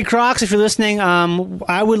 right? Hey, Crocs, if you're listening,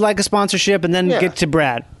 I would like a sponsorship and then Yeah. get to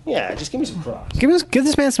Brad. Yeah, just give me some Crocs. Give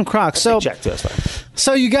this man some Crocs. So, Check to us, fine.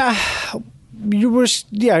 so you were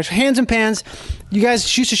hands and pans. You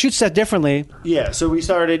guys used to shoot stuff differently. Yeah, so we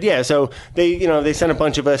started. Yeah, so they sent a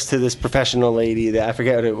bunch of us to this professional lady that I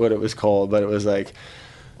forget what it was called, but it was like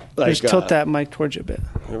Just tilt that mic towards you a bit.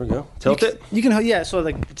 There we go. Tilt it. You can, yeah. So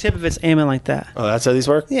like the tip of it's aiming like that. Oh, that's how these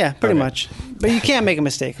work. Yeah, pretty Okay. much. But you can't make a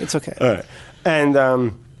mistake. It's okay. All right,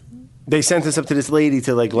 and they sent us up to this lady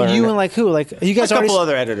to like learn. You and like who? Like you a guys couple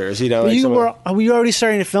already. other editors, like You someone- were you already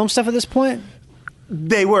starting to film stuff at this point?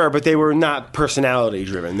 They were, but they were not personality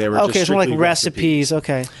driven. They were Okay, just it's more like strictly recipes.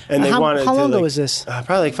 Okay. And they how wanted how to, long ago like, was this?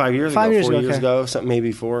 Probably like 5 years 5 ago, years 4 ago, years okay. ago, something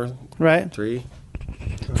maybe 4, Right. 3.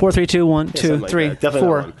 4, 3, 2, 1, 2, something like 3, that. Definitely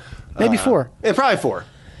 4. not one. Maybe 4. Yeah, probably 4.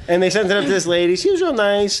 And they sent it up to this lady. She was real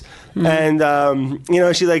nice, Mm-hmm.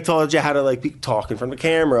 and she like told you how to like talk in front of the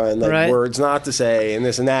camera and like Right. words not to say and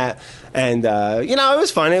this and that. And it was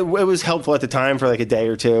fun. It was helpful at the time for like a day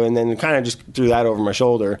or two, and then kind of just threw that over my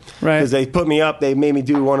shoulder. Right. Because they put me up. They made me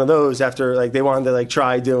do one of those after like they wanted to like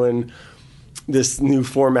try doing this new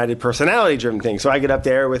formatted personality driven thing. So I get up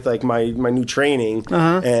there with like my new training,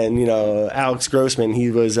 and Alex Grossman, he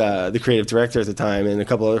was the creative director at the time, and a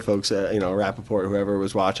couple other folks, Rappaport, whoever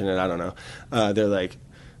was watching it, I don't know. They're like,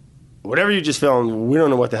 whatever you just filmed, we don't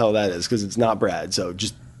know what the hell that is because it's not Brad. So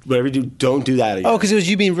just whatever you do, don't do that again. Oh, because it was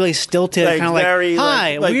you being really stilted, Like, kind of like, very,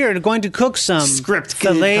 "Hi, like we are going to cook some script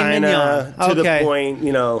filet kind mignon." of to the point,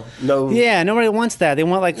 no. Yeah, nobody wants that. They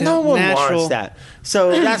want like the No one natural. wants that. So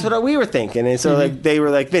that's what we were thinking. And so like they were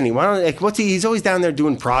like, Vinny, why don't he's always down there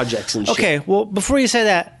doing projects and shit. Okay, well, before you say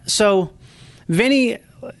that, so Vinny,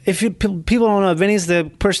 if people don't know, Vinny's the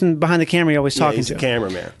person behind the camera you're always Yeah, talking he's to. a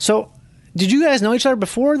cameraman. So, did you guys know each other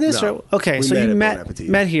before this? No. Or okay, We so met you at met Bon Appetit.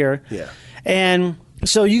 met here, Yeah. and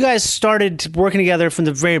so you guys started working together from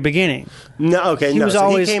the very beginning. No, okay, no. was So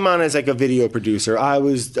always- he came on as like a video producer. I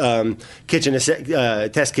was test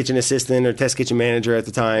kitchen assistant or test kitchen manager at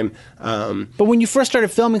the time. But when you first started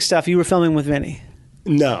filming stuff, you were filming with Vinny.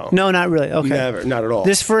 No, No, not really. Okay, never, not at all.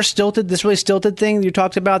 This really stilted thing you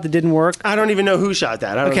talked about that didn't work. I don't even know who shot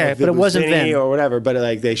that. I don't Okay, know if but it was wasn't Vinny Vin. or whatever. But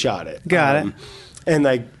like they shot it. Got it. And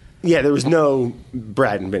like, yeah, there was no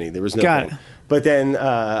Brad and Vinny. There was no. Got Vin. it. But then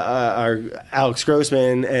our Alex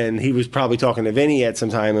Grossman, and he was probably talking to Vinny at some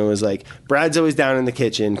time and was like, Brad's always down in the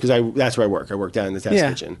kitchen because that's where I work. I work down in the test Yeah.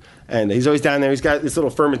 kitchen, and he's always down there. He's got this little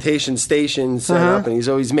fermentation station set up, and he's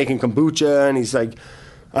always making kombucha, and he's like,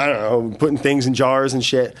 I don't know, putting things in jars and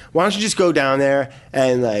shit. Why don't you just go down there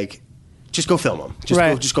and like, just go film him,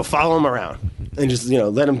 just go follow him around, and just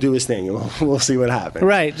let him do his thing, and we'll see what happens.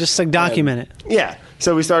 Right, just like document it. Yeah.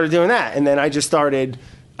 So we started doing that, and then I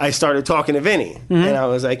started talking to Vinny, and I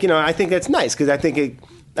was like, I think that's nice because I think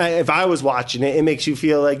if I was watching it, it makes you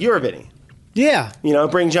feel like you're Vinny. Yeah,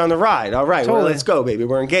 It brings you on the ride. All right, well, Totally. let's go, baby.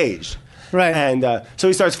 We're engaged. Right. And so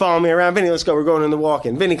he starts following me around. Vinny, let's go. We're going in the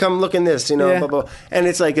walk-in. Vinny, come look in this. Yeah. Blah, blah. And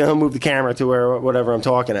it's like he'll move the camera to whatever I'm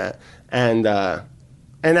talking at, and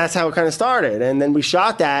that's how it kind of started. And then we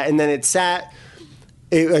shot that, and then it sat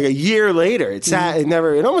like a year later. It sat.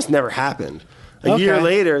 It almost never happened. A year Okay.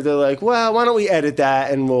 later, they're like, well, why don't we edit that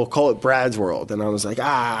and we'll call it Brad's World? And I was like,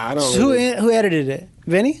 I don't. So really- who edited it?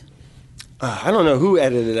 Vinny? I don't know who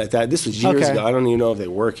edited it. This was years Okay. ago. I don't even know if they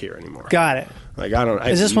work here anymore. Got it. Like I don't. I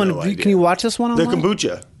Is this have one? no idea. Can you watch this one The online?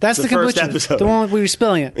 kombucha. That's the first kombucha. episode. The one where we were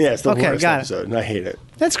spilling it. Yeah, it's the okay, worst got episode, and I hate it. it.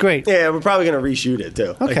 That's great. Yeah, we're probably gonna reshoot it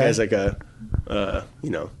too. Like, Okay. as like a,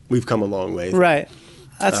 we've come a long way. Right.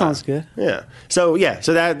 That sounds good. Yeah. So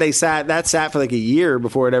that sat for like a year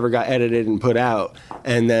before it ever got edited and put out,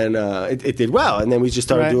 and then it did well, and then we just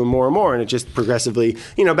started Right. doing more and more, and it just progressively,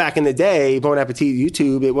 back in the day, Bon Appetit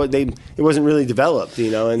YouTube, it wasn't really developed,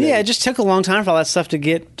 and Yeah, then, it just took a long time for all that stuff to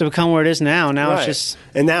become where it is now. Now it's Right. just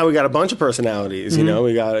and now we got a bunch of personalities. We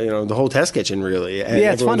got the whole test kitchen really. And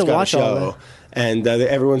Yeah, it's fun everyone's to got a watch all show, of it. and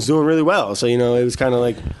everyone's doing really well. So it was kind of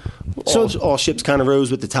like, all ships kind of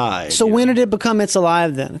rose with the tide. So when did it become It's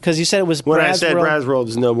Alive then? Because you said it was when Brad's I said World. Brad's World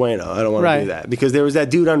is no bueno, I don't want to Right. do that because there was that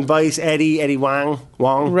dude on Vice, Eddie Wong.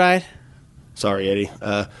 Right. Sorry, Eddie.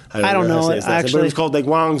 I don't know how to say it, his last name, but actually. it was called like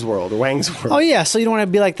Wong's World or Wang's World. Oh, yeah. So you don't want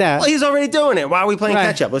to be like that. Well, he's already doing it. Why are we playing Right.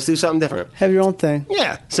 catch up? Let's do something different. Have your own thing.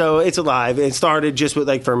 Yeah, so It's Alive. It started just with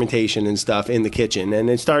like fermentation and stuff in the kitchen, and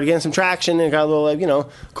it started getting some traction and got a little like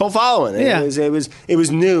cult following. And Yeah. it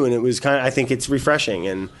was new and it was kind of I think it's refreshing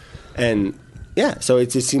and yeah, so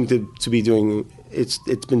it just seemed to be doing. It's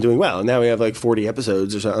been doing well. Now we have like 40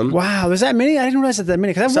 episodes or something. Wow. There's that many? I didn't realize that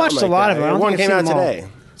many because I've Something watched a like lot that. of them. I don't One think came I've out seen them all. today.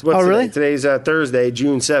 So what's Oh, really? today? Today's Thursday,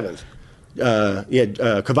 June 7th.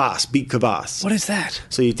 Kvass, beet kvass. What is that?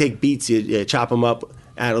 So you take beets, you chop them up,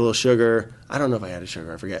 add a little sugar. I don't know if I added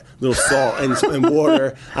sugar. I forget. A little salt and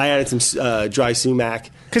water. I added some dry sumac.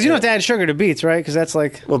 Because you don't have to add sugar to beets, right? Because that's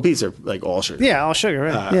like, Well, beets are like all sugar. yeah, all sugar,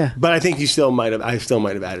 right? yeah. But I think I still might have added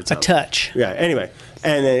A something. touch. Yeah. Anyway,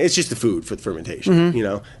 and then it's just the food for the fermentation,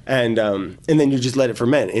 and then you just let it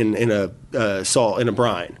ferment in a salt in a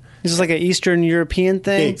brine. This is like an Eastern European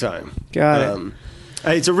thing. Big time. Got it.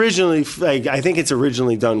 It's originally I think it's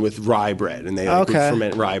originally done with rye bread, and they would Okay.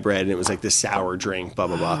 ferment rye bread, and it was like this sour drink, blah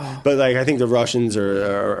blah blah. But like I think the Russians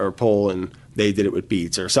or Poland, they did it with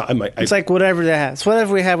beets or something. It's like whatever they have. It's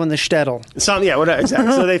whatever we have on the shtetl. whatever,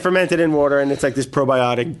 exactly. So they ferment it in water, and it's like this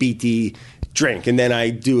probiotic beety drink, and then I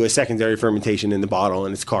do a secondary fermentation in the bottle,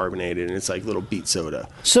 and it's carbonated, and it's like little beet soda.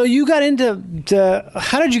 So you got into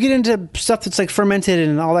how did you get into stuff that's like fermented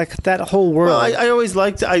and all that whole world? Well, I always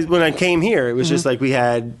liked when I came here. It was just like we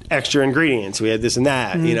had extra ingredients. We had this and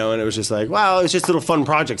that, and it was just like, wow, it was just little fun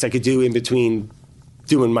projects I could do in between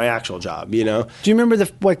doing my actual job. Do you remember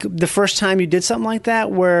the first time you did something like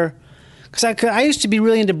that? Where, because I used to be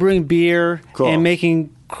really into brewing beer Cool. and making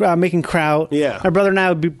kraut. Yeah. My brother and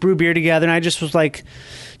I would brew beer together, and I just was like,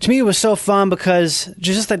 to me, it was so fun because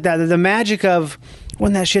just like that, the magic of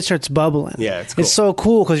when that shit starts bubbling. Yeah, it's cool. It's so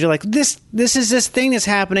cool because you're like, this is this thing that's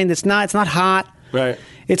happening. It's not hot. Right.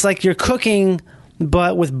 It's like you're cooking,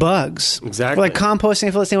 but with bugs. Exactly. Or like composting.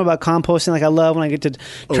 I feel the same about composting. Like I love when I get to turn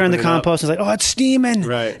Open the it compost. It's like, oh, it's steaming.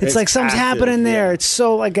 Right. It's It's like something's active, happening there. yeah. It's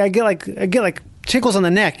so like I get like tickles on the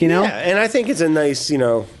neck. Yeah, and I think it's a nice,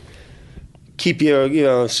 keep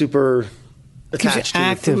you, super attached to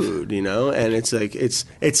active. the food, and it's like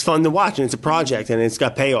it's fun to watch, and it's a project, and it's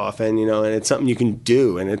got payoff, and and it's something you can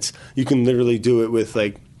do, and you can literally do it with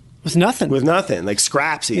nothing. with nothing, like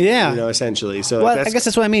scraps, even, Yeah. essentially. So Well, I guess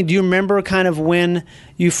that's what I mean. Do you remember kind of when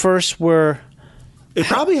you first were? it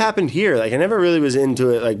probably happened here. Like I never really was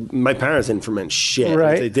into it. Like my parents didn't ferment shit.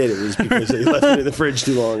 Right. If they did, it was because they left it in the fridge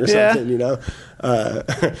too long or Yeah. something.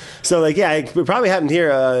 So like it probably happened here.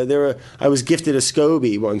 I was gifted a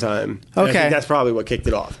SCOBY one time. And I Okay. think that's probably what kicked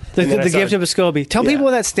it off. The And then I gift started- of a SCOBY. Tell Yeah. people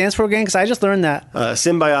what that stands for again, because I just learned that.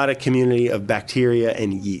 Symbiotic community of bacteria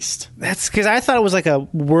and yeast. That's because I thought it was like a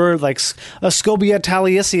word like a Scobia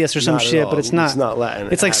talioceus or some Not at shit, all. but it's not. It's not Latin.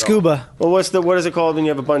 It's like at all. scuba. Well, what is it called when you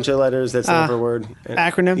have a bunch of letters that stand for a word?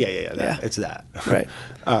 acronym? Yeah. Yeah. It's that. Right.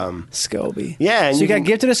 SCOBY. yeah, and So you you got can-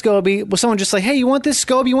 gifted a SCOBY. Was someone just like, hey, you want this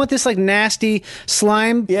SCOBY? You want this like nasty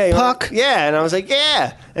slime Yeah, puck? Yeah, and I was like,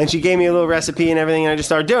 yeah. And she gave me a little recipe and everything, and I just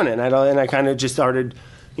started doing it. And I kind of just started,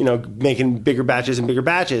 making bigger batches and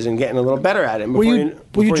getting a little better at it. And Were before you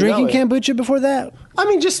before drinking know it- kombucha before that? I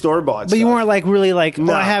mean, just store bought. But you weren't like really like,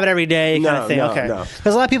 No. oh, I have it every day kind No, of thing. no, Okay. no.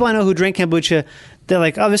 Because a lot of people I know who drink kombucha, they're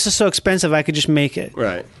like, oh, this is so expensive, I could just make it.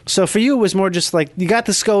 Right. So for you, it was more just like, you got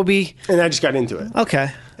the SCOBY. And I just got into it, Okay.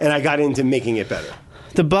 and I got into making it better.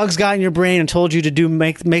 The bugs got in your brain and told you to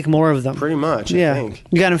make more of them. Pretty much, Yeah. I think.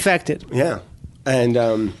 You got infected. Yeah,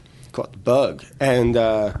 and caught the bug, and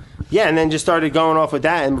and then just started going off with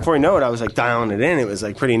that. And before you know it, I was like dialing it in. It was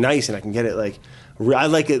like pretty nice, and I can get it like I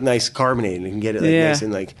like it nice carbonated. I can get it like Yeah. nice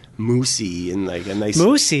and like moussey and like a nice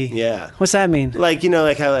Moussey? Yeah. What's that mean? Like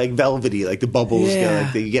like how like velvety, like the bubbles,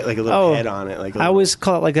 Yeah. you get like a little head on it. Like I always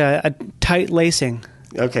call it like a tight lacing,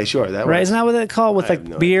 okay, sure, that right? works. Isn't that what they call it with I have like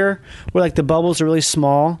no beer, where like the bubbles are really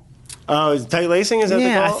small? Oh, is it tight lacing? Is that what they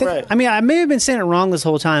Yeah, call I it? think. Right. I mean, I may have been saying it wrong this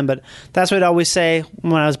whole time, but that's what I'd always say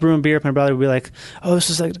when I was brewing beer. My brother would be like, "Oh, this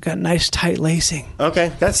is like got nice tight lacing."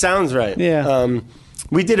 Okay, that sounds right. Yeah.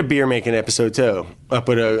 We did a beer making episode too, up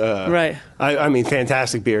at a Right. I mean,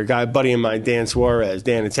 fantastic beer. Buddy of mine, Dan Suarez,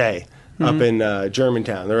 Dan and Tay, up in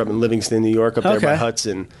Germantown. They're up in Livingston, New York, up there by Okay.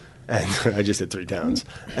 Hudson. And I just said 3 towns.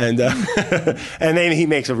 And and then he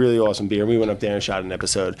makes a really awesome beer. We went up there and shot an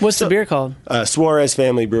episode. What's the beer called? Suarez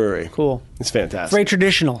Family Brewery. Cool. It's fantastic. Very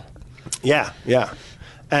traditional. Yeah.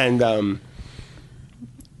 And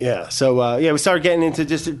so we started getting into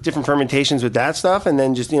just different fermentations with that stuff, and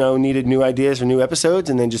then just needed new ideas for new episodes,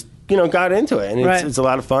 and then just got into it, and it's a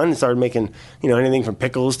lot of fun. Started making anything from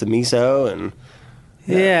pickles to miso, and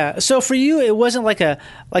yeah. So for you, it wasn't like a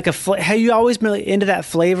have you always been really into that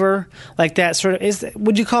flavor, like that sort of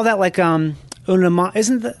would you call that like umami?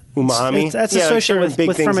 Isn't that umami? That's associated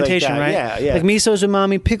with fermentation, like right? Yeah. Like miso's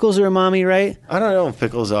umami, pickles are umami, right? I don't know if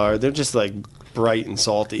pickles are. They're just like bright and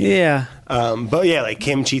salty. Yeah. But yeah, like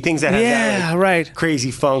kimchi, things that have that right. crazy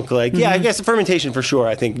funk. Like, I guess the fermentation for sure,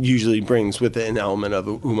 I think usually brings with it an element of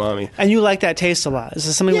umami. And you like that taste a lot. Is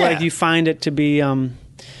this something like you find it to be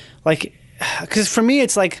like, because for me,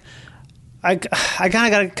 it's like, I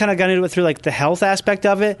kind of got into it through like the health aspect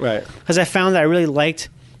of it. Right. Because I found that I really liked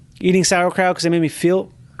eating sauerkraut because it made me feel,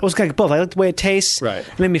 it was like both. I liked the way it tastes. Right.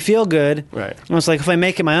 It made me feel good. Right. And it's like, if I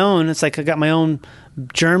make it my own, it's like I got my own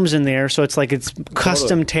germs in there, so it's like it's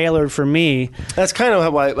custom tailored for me. That's kind of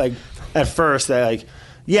how I like at first. I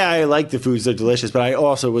like the foods; they're delicious, but I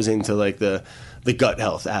also was into like the gut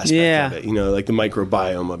health aspect of it. Like the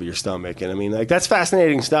microbiome of your stomach, and I mean, like that's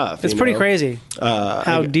fascinating stuff. It's pretty crazy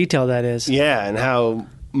how detailed that is. Yeah, and how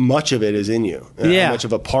much of it is in you. How much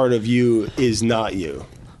of a part of you is not you.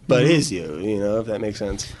 But is you, if that makes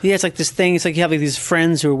sense. Yeah, it's like this thing. It's like you have like these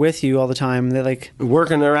friends who are with you all the time. They're like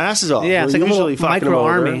working their asses off. Yeah, it's like usually a little micro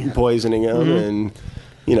army, and poisoning them, and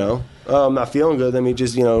I'm not feeling good. Let me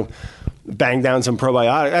just bang down some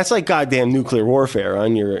probiotic. That's like goddamn nuclear warfare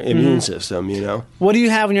on your immune system. What do you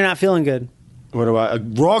have when you're not feeling good? What do I?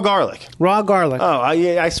 Raw garlic. Raw garlic. Oh,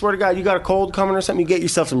 I swear to God, you got a cold coming or something, you get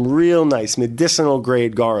yourself some real nice medicinal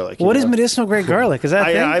grade garlic. What is medicinal grade garlic? Is that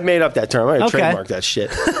a thing? I made up that term. I trademarked that shit.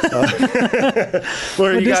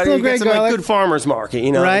 Where medicinal you grade some, garlic. Like, good farmer's market,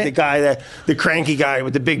 right. Like the cranky guy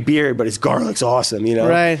with the big beard, but his garlic's awesome,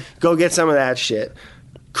 Right. Go get some of that shit.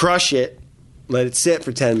 Crush it. Let it sit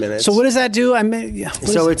for 10 minutes. So what does that do?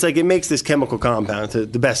 It's like it makes this chemical compound, to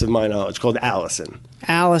the best of my knowledge, called allicin.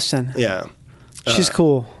 Allicin. Yeah. She's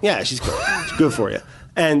cool. Yeah, she's cool. It's good for you.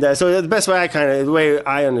 And so the best way the way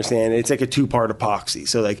I understand it, it's like a 2-part epoxy.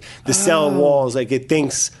 So like the cell walls, like it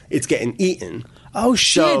thinks it's getting eaten. Oh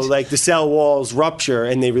shit! So like the cell walls rupture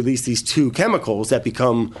and they release these 2 chemicals that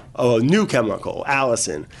become a new chemical,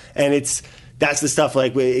 allicin, and that's the stuff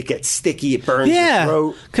like where it gets sticky, it burns your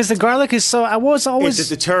throat. Because the garlic is so. I was always.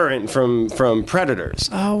 It's a deterrent from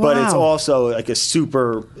predators. Oh, wow. But it's also like a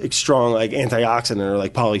super strong like antioxidant or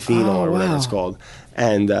like polyphenol or whatever it's called,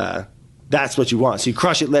 and that's what you want. So you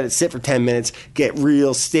crush it, let it sit for 10 minutes, get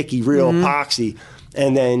real sticky, real epoxy.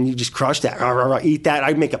 And then you just crush that, eat that.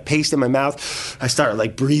 I'd make a paste in my mouth. I start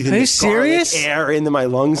like breathing this garlic air into my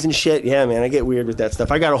lungs and shit. Yeah, man, I get weird with that stuff.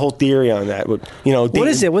 I got a whole theory on that. What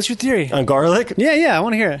is it? What's your theory? On garlic? Yeah, I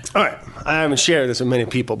want to hear it. All right. I haven't shared this with many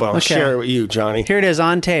people, but I'll share it with you, Johnny. Here it is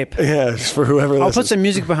on tape. Yeah, for whoever listens. I'll put some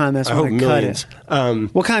music behind this. I hope millions.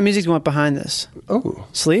 What kind of music do you want behind this? Oh.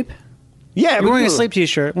 Sleep? Yeah. You're wearing a Sleep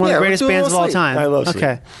t-shirt. One of the greatest bands of all time. I love Sleep.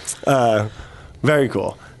 Okay. Very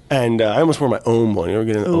cool. And I almost wore my own one. You ever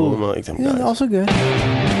get an own? I like them guys. Also good.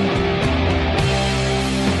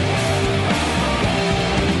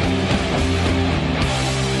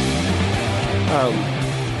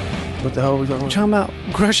 What the hell are we talking about? Talking about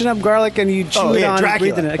crushing up garlic and you chew it on Dracula. and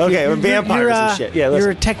breathing it. Okay, vampires and shit. Yeah, listen.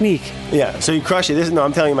 Your technique. Yeah, so you crush it.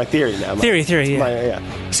 I'm telling you my theory now. Theory,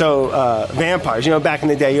 yeah. So vampires, back in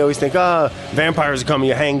the day, you always think, vampires are coming.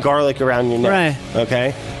 You hang garlic around your neck. Right.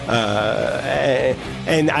 Okay?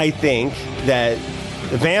 And I think that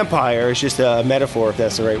the vampire is just a metaphor, if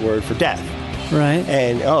that's the right word, for death. Right.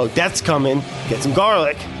 And, death's coming. Get some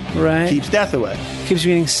garlic. Right. Keeps death away. Keeps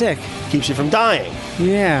you getting sick. Keeps you from dying.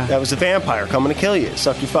 Yeah. That was a vampire coming to kill you.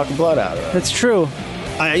 Suck your fucking blood out of it. That's true.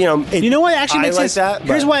 You know what actually makes like sense? That,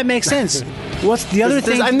 Here's why it makes sense. What's the other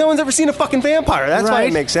thing? No one's ever seen a fucking vampire. That's why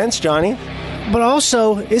it makes sense, Johnny. But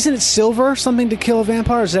also, isn't it silver something to kill a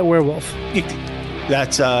vampire? Or is that werewolf?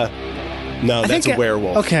 That's a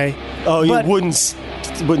werewolf. Okay. Oh, you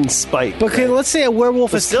wouldn't spike. But okay, let's say a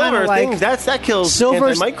werewolf is kind of like that kills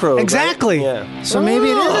silver's antimicrobe. Exactly. Right? Yeah. So maybe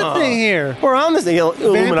it is a thing here. We're on this thing.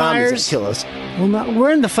 Illuminati kill us. We're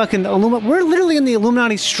in the fucking Illuminati. We're literally in the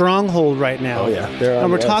Illuminati stronghold right now. Oh yeah,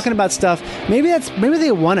 and we're talking about stuff. Maybe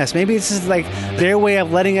they want us. Maybe it's just like their way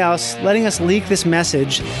of letting us leak this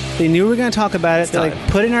message. They knew we were going to talk about it. They like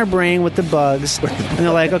put it in our brain with the bugs, and they're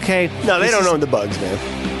like, okay. No, they don't own the bugs, man.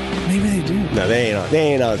 Maybe they do. No, they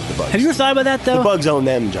ain't on the bugs. Have you ever thought about that though? The bugs own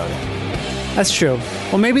them, Johnny. That's true.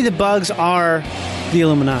 Well, maybe the bugs are the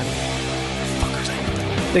Illuminati.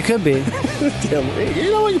 They could be. Damn, you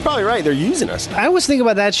know what? You're probably right. They're using us. I always think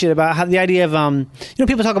about that shit, about how the idea of,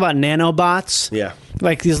 people talk about nanobots. Yeah.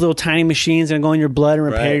 Like these little tiny machines that go in your blood and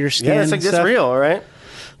repair your skin. Yeah, that's real, right?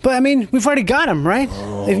 But I mean, we've already got them, right?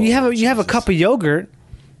 If you have a cup of yogurt,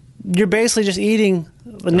 you're basically just eating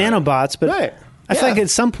the nanobots. But Right. I feel like at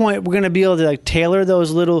some point we're going to be able to like tailor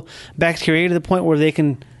those little bacteria to the point where they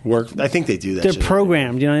can. Work. I think they do that. They're shit.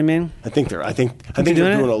 programmed. You know what I mean? I think they're doing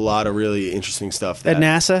doing it? a lot of really interesting stuff At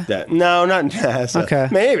NASA? No, not NASA. Okay.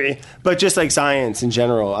 Maybe, but just like science in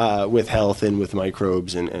general, with health and with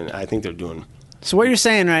microbes, and I think they're doing. So what you're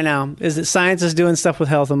saying right now is that science is doing stuff with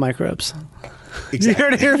health and microbes. You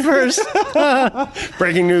heard it here first.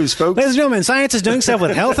 Breaking news, folks. Ladies and gentlemen, science is doing stuff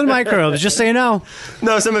with health and microbes, just so you know.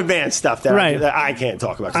 No, some advanced stuff that, Right. that I can't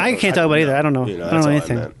talk about. I can't talk about either. I don't know. You know, I don't know that's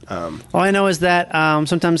all anything. meant. All I know is that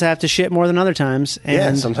sometimes I have to shit more than other times. And,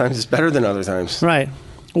 Yeah, sometimes it's better than other times. Right.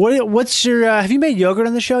 What's your, have you made yogurt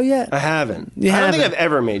on the show yet? I haven't. You I don't think haven't? I've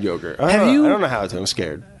ever made yogurt. I Have don't know. you? I don't know how to. I'm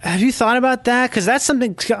scared. Have you thought about that? Because that's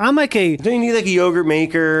something, I'm like a, Don't you need like a yogurt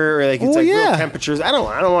maker or like it's Well, like yeah. real temperatures? I don't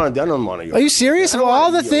want a yogurt. are you serious? I Of don't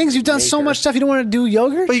all want a the things, yogurt you've done so maker. much stuff, you don't want to do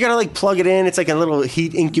yogurt? But you gotta like plug it in. It's like a little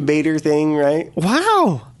heat incubator thing, right?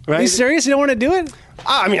 Wow. Are you Right? serious? You don't want to do it?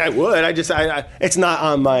 I mean, I would. It's not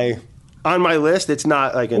on my list. It's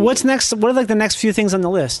not like. What's next? What are like the next few things on the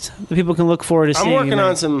list that people can look forward to seeing? I'm working you on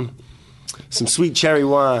make? some sweet cherry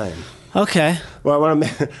wine. Okay. Well, I want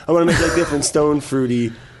to make like different stone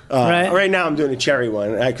fruity. Right. Right now, I'm doing a cherry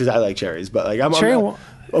one because I like cherries. But like I'm Is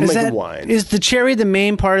making that- wine. Is the cherry the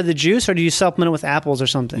main part of the juice, or do you supplement it with apples or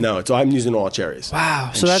something? No, so I'm using all cherries. Wow.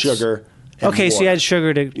 And So that's sugar. and Okay, so you water. had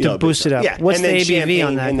sugar to You know, boost it up. Yeah. What's and the then ABV champagne,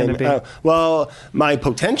 on that and going to then, be? well, my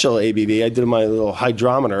potential ABV, I did my little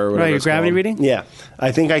hydrometer. Or whatever your it's gravity called. reading? Yeah,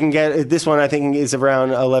 I think I can get this one. I think is around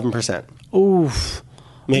 11%. Oof.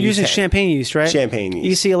 You're Maybe using 10. champagne yeast, right? Champagne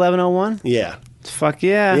yeast. EC 1101? Yeah, Fuck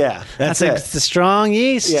yeah. Yeah, that's like it. the strong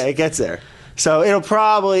yeast. yeah, it gets there. So I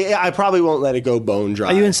probably won't let it go bone dry.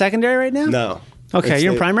 Are you in secondary right now? No. Okay,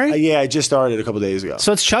 you're in primary? Yeah, I just started a couple days ago.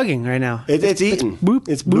 So it's chugging right now. It's eating. boop,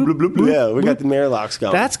 It's bloop, bloop, bloop, boop, Yeah, we got the mirror locks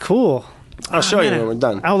going. That's cool. I'll show you man, when we're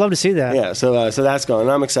done. I would love to see that. Yeah, so that's going.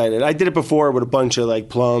 I'm excited. I did it before with a bunch of like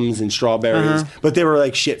plums and strawberries, but they were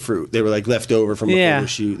like shit fruit. They were like left over from a Yeah. photo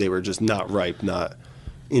shoot. They were just not ripe, not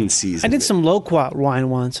in season. I did some loquat wine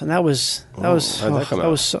once, and that was how'd that come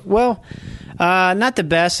out? not the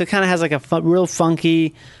best. It kind of has like a real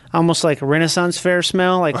funky, almost like Renaissance fair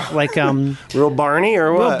smell, like real Barney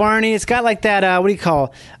or what? real Barney. It's got like that. What do you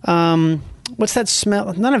call? What's that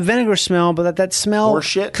smell? Not a vinegar smell, but that smell. Horse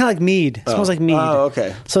shit? Kind of like mead. It smells like mead. Oh,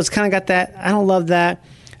 okay. So it's kind of got that. I don't love that.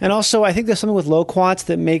 And also, I think there's something with loquats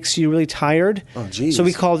that makes you really tired. Oh, geez. So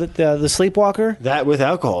we called it the sleepwalker. That with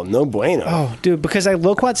alcohol, no bueno. Oh, dude, because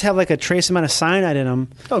loquats have like a trace amount of cyanide in them.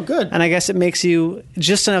 Oh, good. And I guess it makes you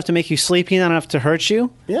just enough to make you sleepy, not enough to hurt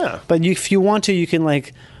you. Yeah. But if you want to, you can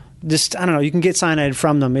like just, I don't know, you can get cyanide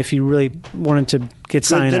from them if you really wanted to get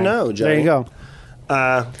cyanide. to know, Johnny. There you go.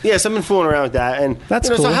 Yes, I've been fooling around with that, and That's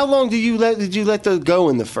So cool. how long did you let those go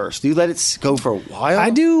in the first? Do you let it go for a while?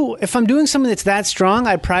 I do, if I'm doing something that's that strong,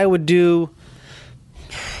 I probably would do,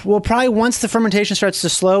 probably once the fermentation starts to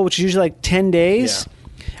slow, which is usually like 10 days.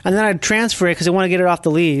 Yeah. And then I'd transfer it because I want to get it off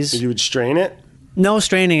the lees. You would strain it. No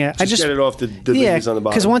straining it. I just get it off the lees on the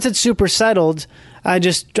bottom. because once it's super settled, I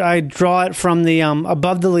draw it from the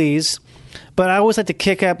above the lees. But I always like to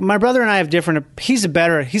kick up. My brother and I have different. He's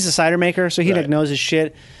a cider maker, so he Right. like knows his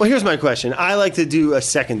shit. Well, here's my question. I like to do a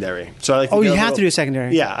secondary. So I like. To Oh, get you a have little- to do a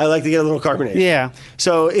secondary. Yeah, I like to get a little carbonation. Yeah.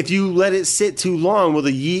 So if you let it sit too long, will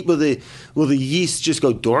the yeast just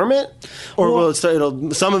go dormant, or will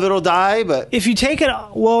some of it'll die? But If you take it,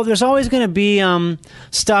 there's always going to be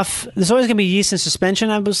stuff. There's always going to be yeast in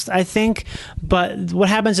suspension. I think. But what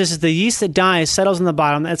happens is the yeast that dies settles on the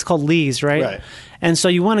bottom. That's called lees, right? Right. And so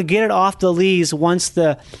you want to get it off the lees once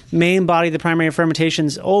the main body of the primary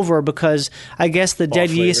fermentation's over, because I guess the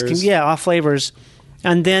dead yeast flavors. off flavors.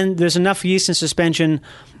 And then there's enough yeast in suspension.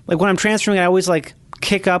 Like when I'm transferring it, I always like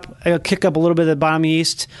kick up a little bit of the bottom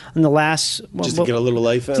yeast in the last. just to get a little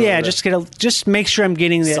life in. Yeah, or just make sure I'm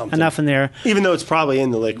getting Something. enough in there. even though it's probably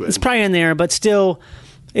in the liquid. It's probably in there, but still,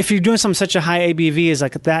 if you're doing something such a high ABV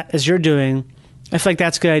as you're doing, I feel like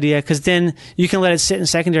that's a good idea, because then you can let it sit in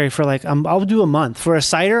secondary for like I'll do a month. For a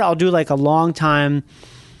cider, I'll do like a long time,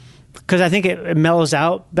 because I think it mellows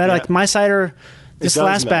out better. Yeah. Like my cider, this does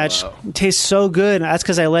last mellow batch out. tastes so good. That's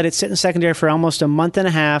because I let it sit in secondary for almost a month and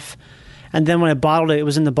a half, and then when I bottled it, it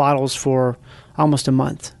was in the bottles for almost a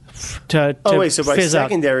month. To So by fizz out.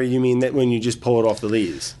 secondary, you mean that when you just pull it off the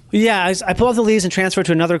lees? Yeah, I pull off the leaves and transfer it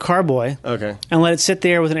to another carboy. Okay. And let it sit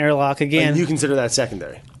there with an airlock again. And you consider that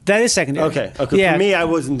secondary? That is secondary. Okay. Yeah. For me, I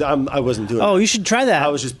wasn't doing. Oh, that. you should try that. I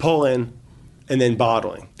was just pulling, and then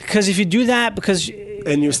bottling, because if you do that,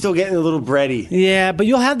 and you're still getting a little bready. yeah, but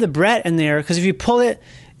you'll have the Brett in there, because if you pull it,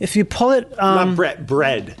 If you pull it, Not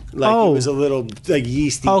bread. Like it was a little like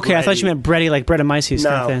yeasty. Okay, I thought you bready. meant bready, like bread and mice yeast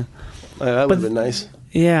kind of No. thing. That would have been nice.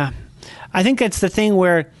 Yeah, I think that's the thing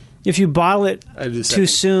where if you bottle it I do the too second.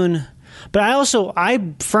 soon, but I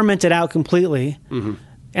ferment it out completely, Mm-hmm.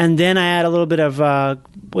 and then I add a little bit of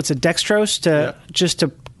dextrose to just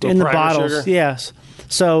to in the primer bottles. sugar? Yes,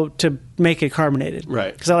 so to make it carbonated,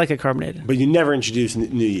 Right. Because I like it carbonated. But you never introduce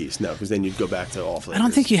new yeast, no, because then you'd go back to all flavors. I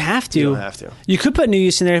don't think you have to. You don't have to. You could put new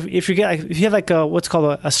yeast in there if you have like what's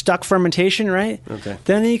called a stuck fermentation, right? Okay.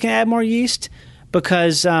 Then you can add more yeast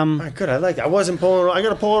because. All right, good. I like it. I wasn't pulling. I got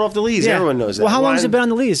to pull it off the lees. Yeah. Everyone knows that. Well, how long has it been on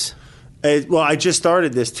the lees? Well, I just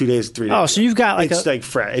started this 2 days, 3 days. Oh, so you've got like it's like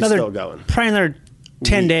fresh. It's another- still going. Probably another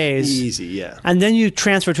 10 days. Easy, yeah. And then you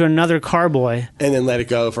transfer to another carboy. And then let it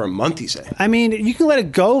go for a month. You say? I mean, you can let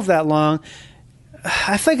it go that long.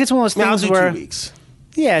 I think it's one of those Now I'll things do where 2 weeks.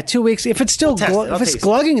 Yeah, 2 weeks. If it's still test it. I'll if it's taste it.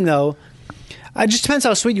 glugging though, it just depends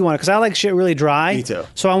how sweet you want it. Because I like shit really dry. Me too.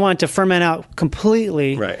 So I want it to ferment out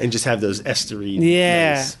completely. Right, and just have those estery.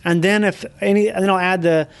 Yeah, nice. and then and then I'll add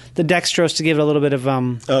the dextrose to give it a little bit of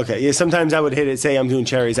Okay, yeah. Sometimes I would hit it. Say I'm doing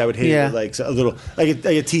cherries, I would hit Yeah. it with like a little, like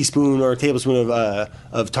a teaspoon or a tablespoon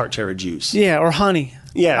of tart cherry juice. or honey.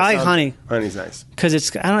 Yeah, I like honey Honey's nice.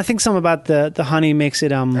 because I think something about the honey makes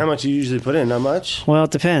it How much you usually put in? Not much. Well,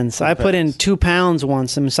 it depends. I put in depends. 2 pounds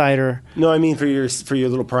once in cider. No, I mean for your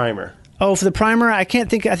little primer. Oh, for the primer, I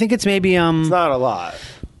can't think. I think it's maybe It's not a lot.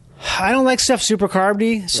 I don't like stuff super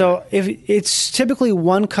carby, so if it's typically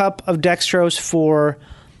 1 cup of dextrose for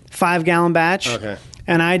 5-gallon batch. Okay.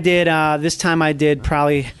 And I did this time. I did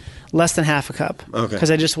probably less than half a cup. Okay.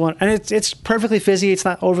 Because I just want, and it's perfectly fizzy. It's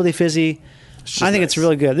not overly fizzy. just I think it's nice.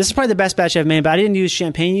 really good. This is probably the best batch I've made, but I didn't use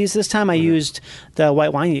champagne yeast this time. I used the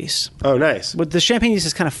white wine yeast. Oh, nice. But the champagne yeast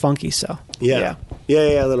is kind of funky, so Yeah,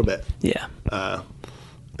 a little bit. yeah.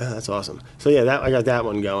 That's awesome. So yeah, I got that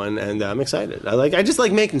one going, and I'm excited. I just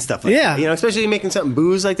like making stuff like Yeah. that. Especially making something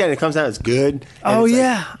booze like that, and it comes out it's good. And Oh, it's like,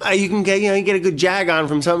 yeah. you can get you get a good jag on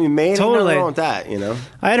from something you made. Totally. Nothing wrong with that.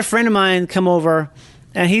 I had a friend of mine come over,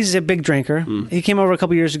 and he's a big drinker. He came over a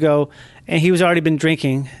couple years ago, and he was already been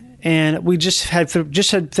drinking, and we just had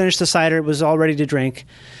finished the cider. It was all ready to drink,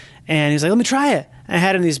 and he's like, "Let me try it." And I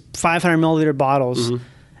had it in these 500 milliliter bottles, and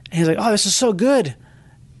he's like, "Oh, this is so good."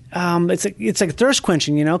 It's like thirst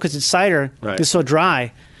quenching, because it's cider. Right. It's so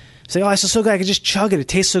dry. It's like, oh, this is so good. I could just chug it. It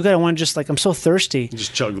tastes so good. I want to just I'm so thirsty.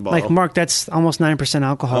 Just chug the bottle. Like Mark, that's almost 9%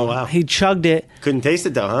 alcohol. Oh, wow. He chugged it. Couldn't taste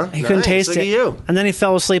it though, huh? He couldn't taste Look it. At you. And then he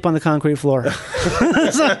fell asleep on the concrete floor.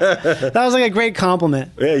 That was like a great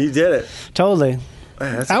compliment. Yeah, you did it. Totally.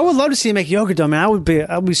 That's I would love to see him make yogurt though, man.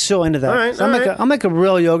 I'd be so into that. All right, So I'm all like right. I'm like a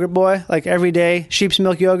real yogurt boy, like every day, sheep's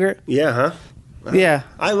milk yogurt. Yeah, huh? Yeah.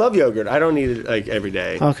 I love yogurt. I don't need it like every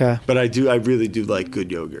day. Okay. But I do. I really do like good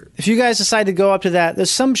yogurt. If you guys decide to go up to that, there's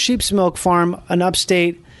some sheep's milk farm in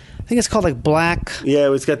upstate. I think it's called like Black.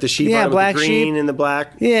 Yeah, it's got the sheep Yeah, on it with black the green sheep. and the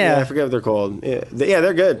black. Yeah. I forget what they're called. Yeah,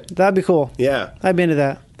 they're good. That'd be cool. Yeah. I'd be into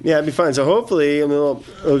that. Yeah, it'd be fun. So hopefully,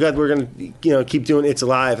 we're going to keep doing It's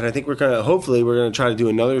Alive, and I think we're going to try to do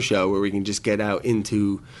another show where we can just get out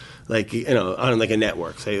into on like a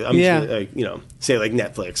network. Say say like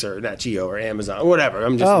Netflix or Nat Geo or Amazon or whatever.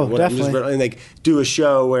 Definitely. And like do a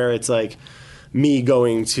show where it's like me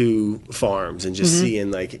going to farms and just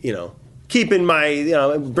seeing keeping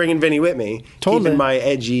my bringing Vinny with me, Totally. keeping my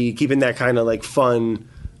edgy, keeping that kind of like fun,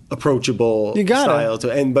 approachable You gotta. style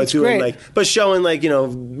to, but It's doing great. but showing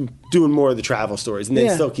doing more of the travel stories, and then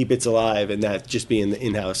Yeah. still keep It's Alive and that just being the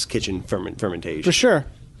in-house kitchen fermentation. For sure.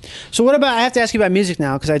 So what about? I have to ask you about music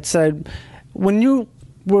now because I said when you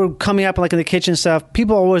were coming up like in the kitchen stuff,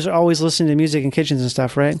 people always listen to music in kitchens and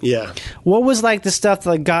stuff, right? Yeah. What was like the stuff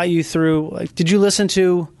that got you through? Like, did you listen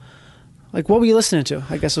to? Like, what were you listening to?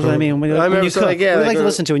 I guess is what I mean. When you cook, what do you like to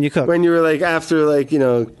listen to when you cook? When you were like after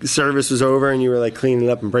service was over and you were like cleaning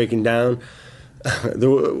up and breaking down.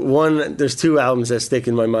 There's 2 albums that stick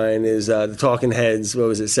in my mind is the Talking Heads. What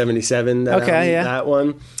was it, 77? That Okay, album, yeah. that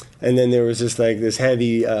one. And then there was just like this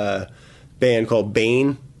heavy band called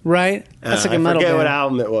Bane. Right? That's like a metal I forget band. what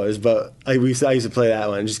album it was, but I used to play that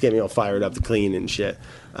one. Just get me all fired up to clean and shit.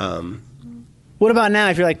 What about now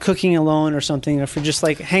if you're like cooking alone or something, or if you're just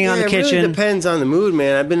like hanging out in the It really kitchen? depends on the mood,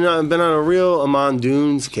 man. I've been on a real Amon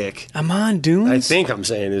Dunes kick. Amon Dunes? I think I'm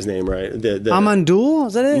saying his name right. Amon Dul?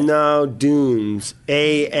 Is that it? No, Dunes.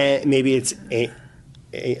 Maybe it's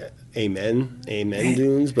Amen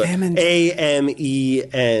Dunes, but Amen.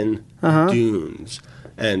 AMEN Dunes.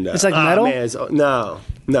 And It's like metal? Man, no,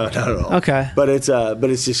 not at all. Okay. but it's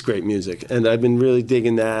just great music, and I've been really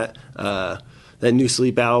digging that. That new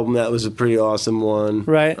Sleep album, that was a pretty awesome one.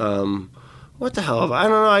 Right. What the hell? I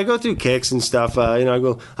don't know. I go through kicks and stuff. I'll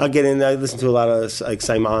get in. I listen to a lot of like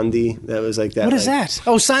Simondi. That was like that. What is that?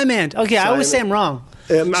 Oh, Simon. Okay, I always say I'm wrong.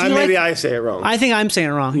 Maybe I say it wrong. I think I'm saying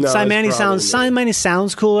it wrong. No, Simani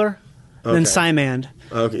sounds cooler than Simand.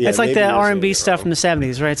 Okay, yeah, it's like the R&B stuff wrong. from the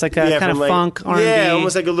 70s, right? It's like a kind of funk R&B. Yeah,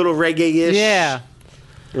 almost like a little reggae-ish. Yeah.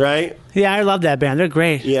 Right? Yeah, I love that band. They're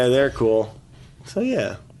great. Yeah, they're cool. So,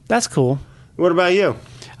 yeah. That's cool. What about you?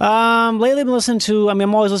 Lately I've been listening to,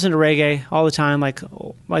 I'm always listening to reggae all the time, like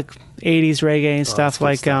 80s reggae and stuff.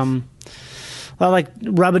 Like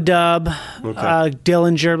Rub-a-Dub,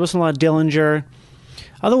 Dillinger. Listen to a lot of Dillinger.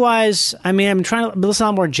 Otherwise, I'm trying to listen to a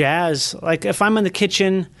lot more jazz. Like if I'm in the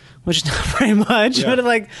kitchen, which is not very much,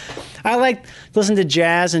 but I like listen to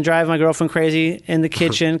jazz and drive my girlfriend crazy in the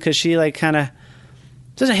kitchen because she like kind of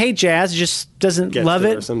doesn't hate jazz, just doesn't love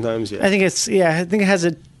it. Sometimes, I think it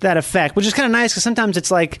has that effect, which is kind of nice because sometimes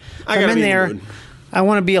it's like I'm in there, I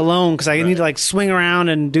want to be alone because I need to like swing around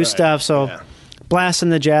and do stuff. So blasting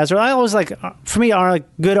the jazz, or I always like for me,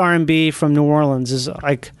 good R&B from New Orleans is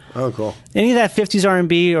like. Oh, cool. Any of that 50s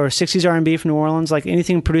R&B or 60s R&B from New Orleans, like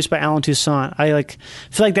anything produced by Alan Toussaint, I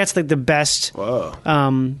feel like that's like the best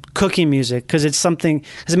cooking music because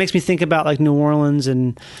it makes me think about like New Orleans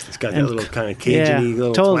and it's got that little kind of Cajun-y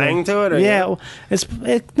little twang to it. Or it's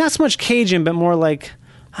not so much Cajun, but more like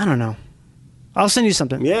I don't know. I'll send you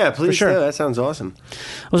something. Yeah, please. For sure. Do. That sounds awesome.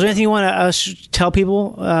 Was there anything you want to tell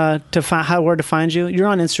people where to find you? You're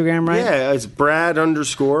on Instagram, right? Yeah, it's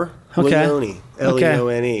Brad_Leone.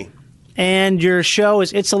 Leone. And your show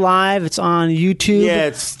is It's Alive. It's on YouTube. Yeah,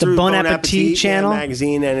 it's the through Bon Appetit channel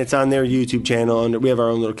magazine, and it's on their YouTube channel. And we have our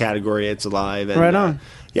own little category. It's Alive. And, right on.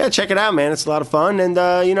 Yeah, check it out, man. It's a lot of fun, and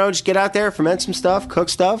just get out there, ferment some stuff, cook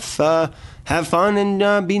stuff, have fun,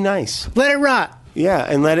 and be nice. Let it rot. Yeah,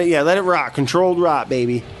 and let it rot. Controlled rot,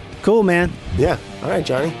 baby. Cool, man. Yeah. All right,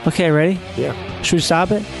 Johnny. Okay, ready? Yeah. Should we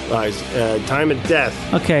stop it? All right, time of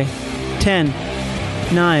death. Okay. 10,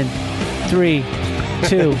 9, 3,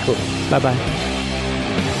 2. Cool. Bye-bye.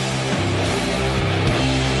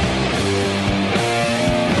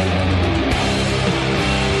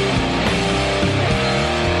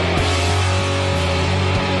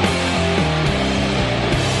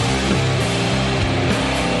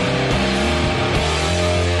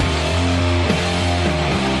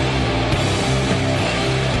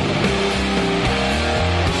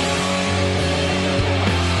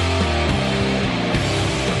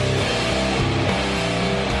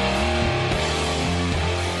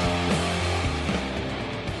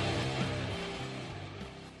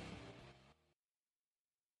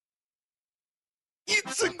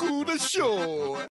 It's a good show.